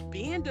he had all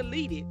been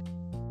deleted,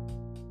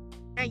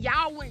 and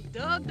y'all went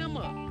dug them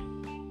up,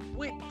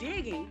 went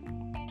digging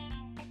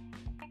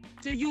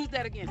to use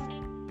that against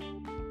him.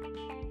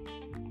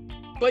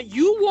 But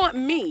you want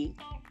me,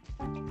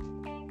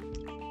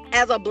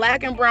 as a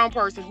black and brown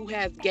person who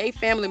has gay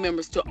family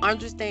members, to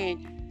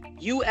understand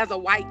you as a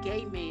white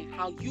gay man,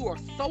 how you are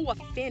so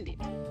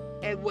offended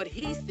at what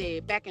he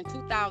said back in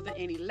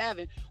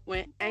 2011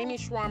 when Amy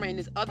Schwarmer and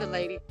this other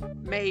lady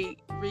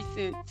made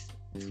recent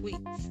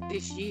tweets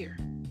this year.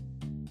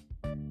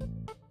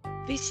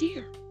 This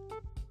year.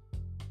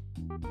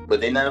 But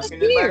they not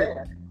offended by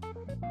that.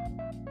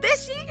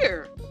 This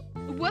year.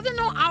 It wasn't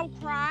no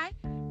outcry.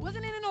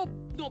 Wasn't any no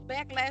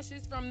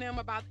backlashes from them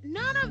about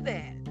none of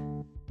that.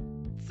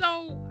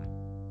 So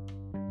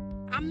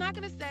I'm not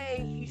going to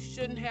say he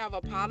shouldn't have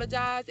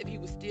apologized if he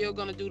was still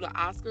going to do the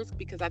Oscars,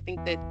 because I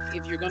think that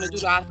if you're going to do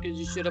the Oscars,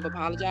 you should have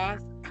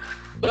apologized.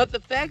 But the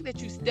fact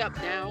that you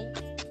stepped down,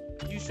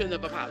 you shouldn't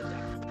have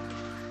apologized.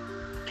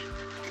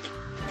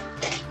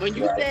 When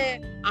you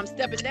said, I'm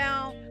stepping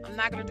down, I'm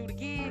not going to do the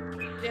gig,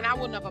 then I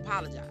wouldn't have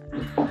apologized.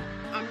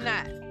 I'm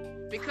not.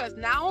 Because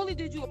not only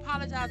did you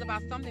apologize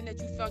about something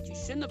that you felt you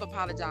shouldn't have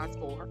apologized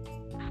for,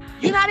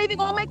 you're not even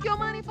going to make your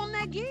money from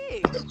that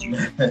gig.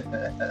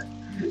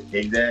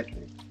 Exactly.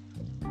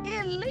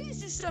 At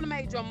least you should have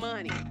made your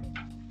money.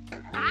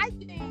 I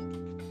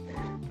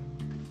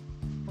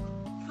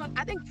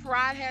think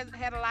pride has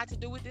had a lot to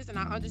do with this, and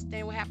I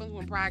understand what happens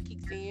when pride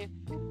kicks in.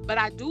 But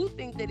I do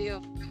think that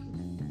if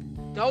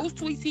those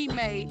tweets he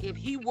made, if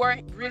he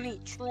weren't really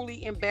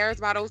truly embarrassed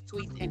by those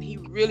tweets and he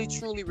really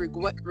truly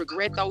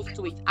regret those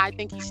tweets, I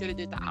think he should have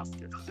did the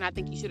Oscars. And I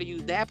think he should have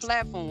used that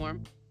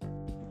platform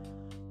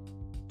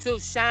to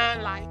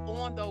shine light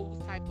on those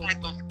type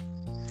of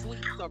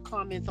tweets or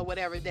comments or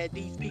whatever that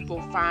these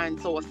people find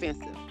so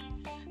offensive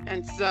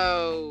and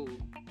so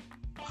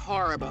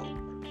horrible.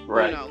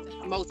 Right. You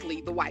know,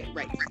 mostly the white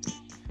race.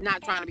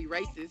 Not trying to be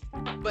racist,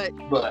 but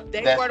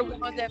they were the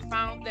ones that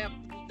found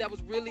that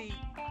was really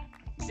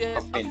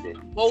just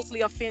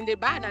mostly offended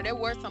by it. Now, there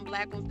were some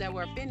black ones that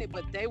were offended,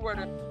 but they were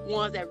the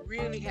ones that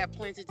really had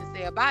plenty to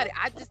say about it.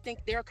 I just think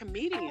they're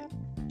comedians.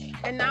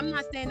 And I'm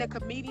not saying that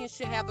comedians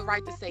should have the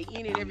right to say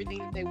any and everything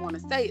that they want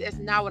to say. That's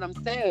not what I'm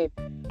saying.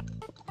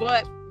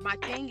 But my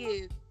thing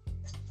is,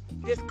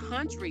 this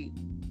country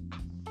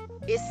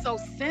is so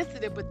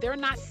sensitive, but they're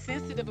not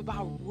sensitive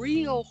about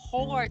real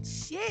hard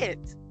shit.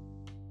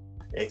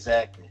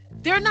 Exactly.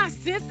 They're not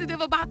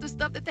sensitive about the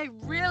stuff that they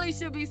really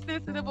should be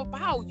sensitive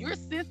about. You're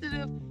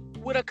sensitive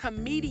with a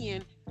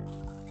comedian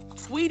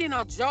tweeting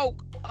a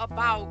joke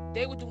about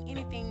they would do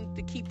anything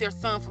to keep their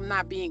son from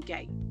not being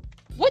gay.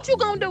 What you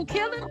gonna do,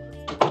 kill him?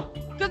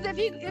 Because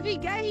if he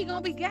gay, he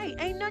gonna be gay.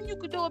 Ain't nothing you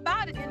could do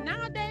about it. And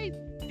nowadays,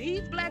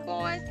 these black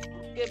boys,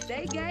 if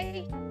they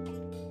gay,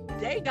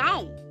 they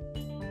gone.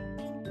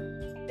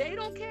 They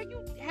don't care.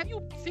 Have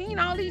you seen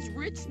all these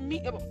rich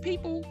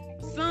people,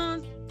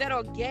 sons that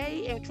are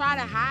gay and try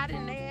to hide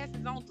in their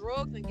asses on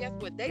drugs, and guess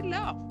what? They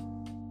left.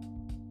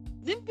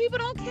 Them people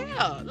don't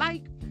care.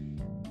 Like,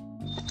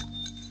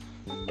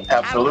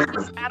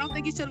 absolutely. I don't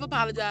think he should have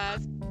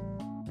apologized.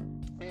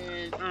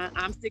 And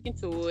I'm sticking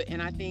to it.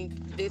 And I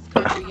think this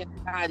country has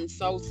gotten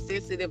so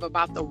sensitive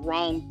about the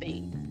wrong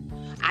things.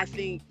 I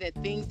think that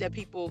things that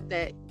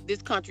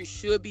this country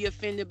should be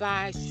offended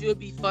by, should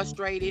be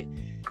frustrated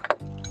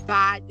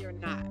by, they're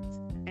not.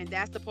 And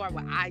that's the part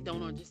where I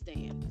don't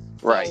understand.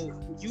 Right.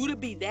 So you to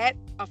be that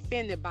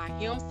offended by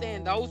him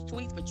saying those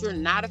tweets, but you're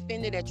not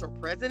offended at your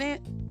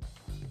president.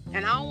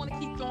 And I don't want to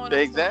keep throwing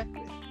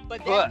exactly.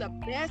 But that's the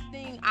best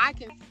thing I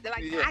can,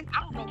 like, yeah.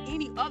 I don't know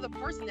any other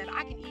person that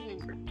I can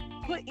even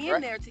put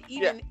in there to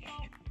even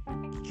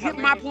get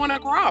my point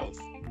across.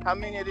 How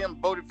many of them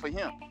voted for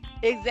him?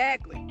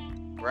 Exactly.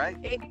 Right?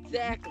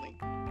 Exactly.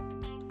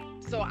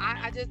 So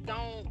I just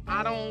don't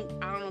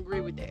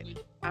agree with that.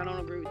 I don't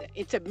agree with that.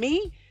 And to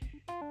me,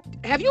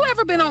 have you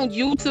ever been on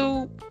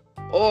YouTube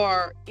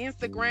or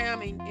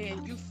Instagram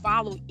and you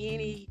follow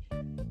any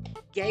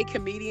gay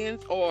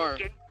comedians or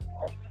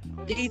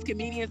these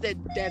comedians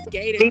that's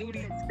gay that do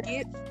these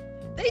skits?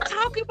 They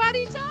talk about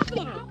each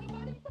other.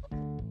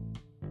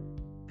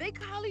 They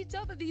call each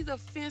other these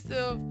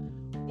offensive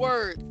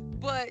words,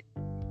 but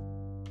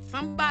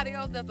somebody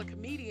else that's a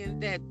comedian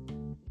that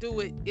do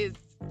it is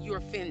you're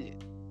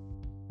offended.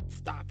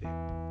 Stop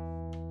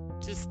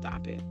it. Just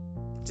stop it.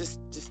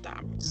 Just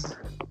stop it.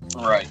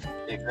 Right.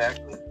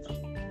 Exactly.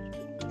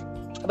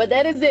 But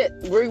that is it.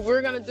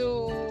 We're gonna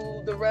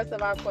do the rest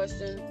of our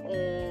questions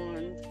on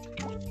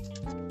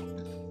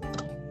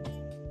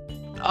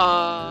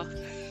I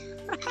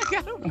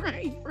got a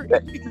brain for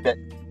you.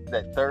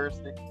 That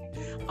Thursday?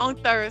 On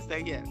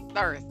Thursday, yes.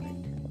 Thursday.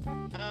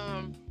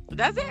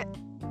 That's it.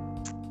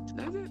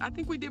 That's it. I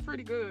think we did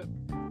pretty good.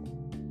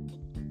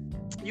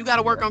 You got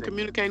to work on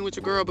communicating with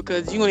your girl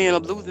because you gonna end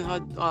up losing her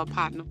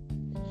partner.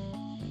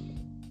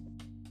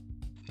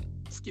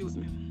 Excuse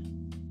me.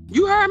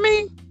 You heard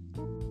me?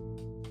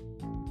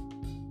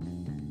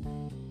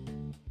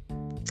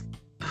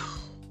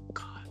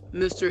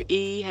 Mr.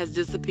 E has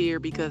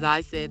disappeared because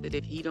I said that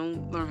if he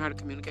don't learn how to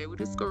communicate with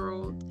this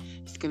girl,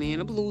 he's gonna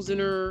end up losing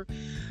her.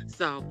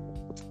 So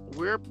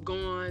we're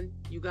gone.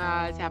 You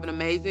guys have an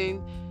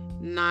amazing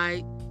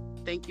night.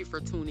 Thank you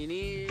for tuning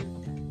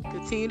in.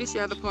 Continue to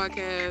share the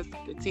podcast.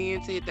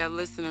 Continue to hit that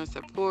listener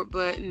support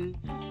button.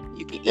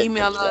 You can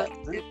email us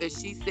at the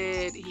she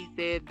said, he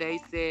said, they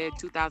said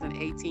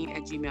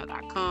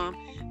 2018@gmail.com.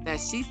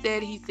 That's she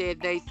said, he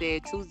said, they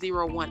said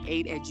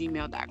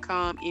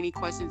 2018@gmail.com. Any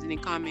questions, any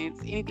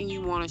comments, anything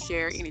you want to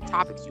share, any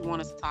topics you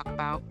want us to talk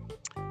about,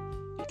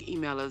 you can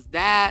email us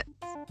that.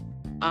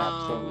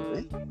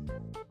 Absolutely.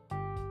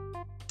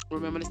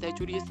 Remember to stay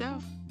true to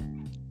yourself.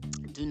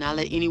 Do not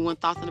let anyone's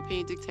thoughts and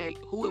opinions dictate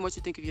who and what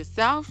you think of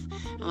yourself.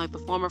 And like the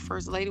former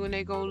First Lady, when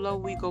they go low,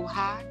 we go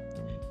high.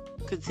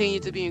 Continue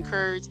to be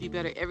encouraged, be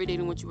better every day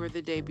than what you were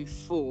the day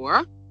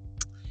before,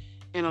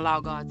 and allow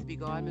God to be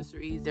God.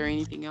 Mr. E, is there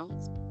anything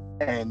else?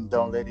 And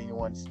don't let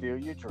anyone steal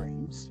your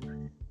dreams,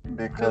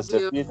 because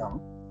if you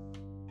don't,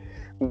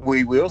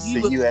 we will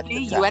see you at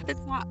the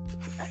top.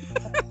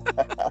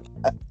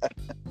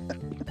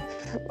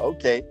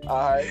 Okay.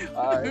 All right.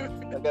 I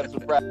got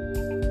some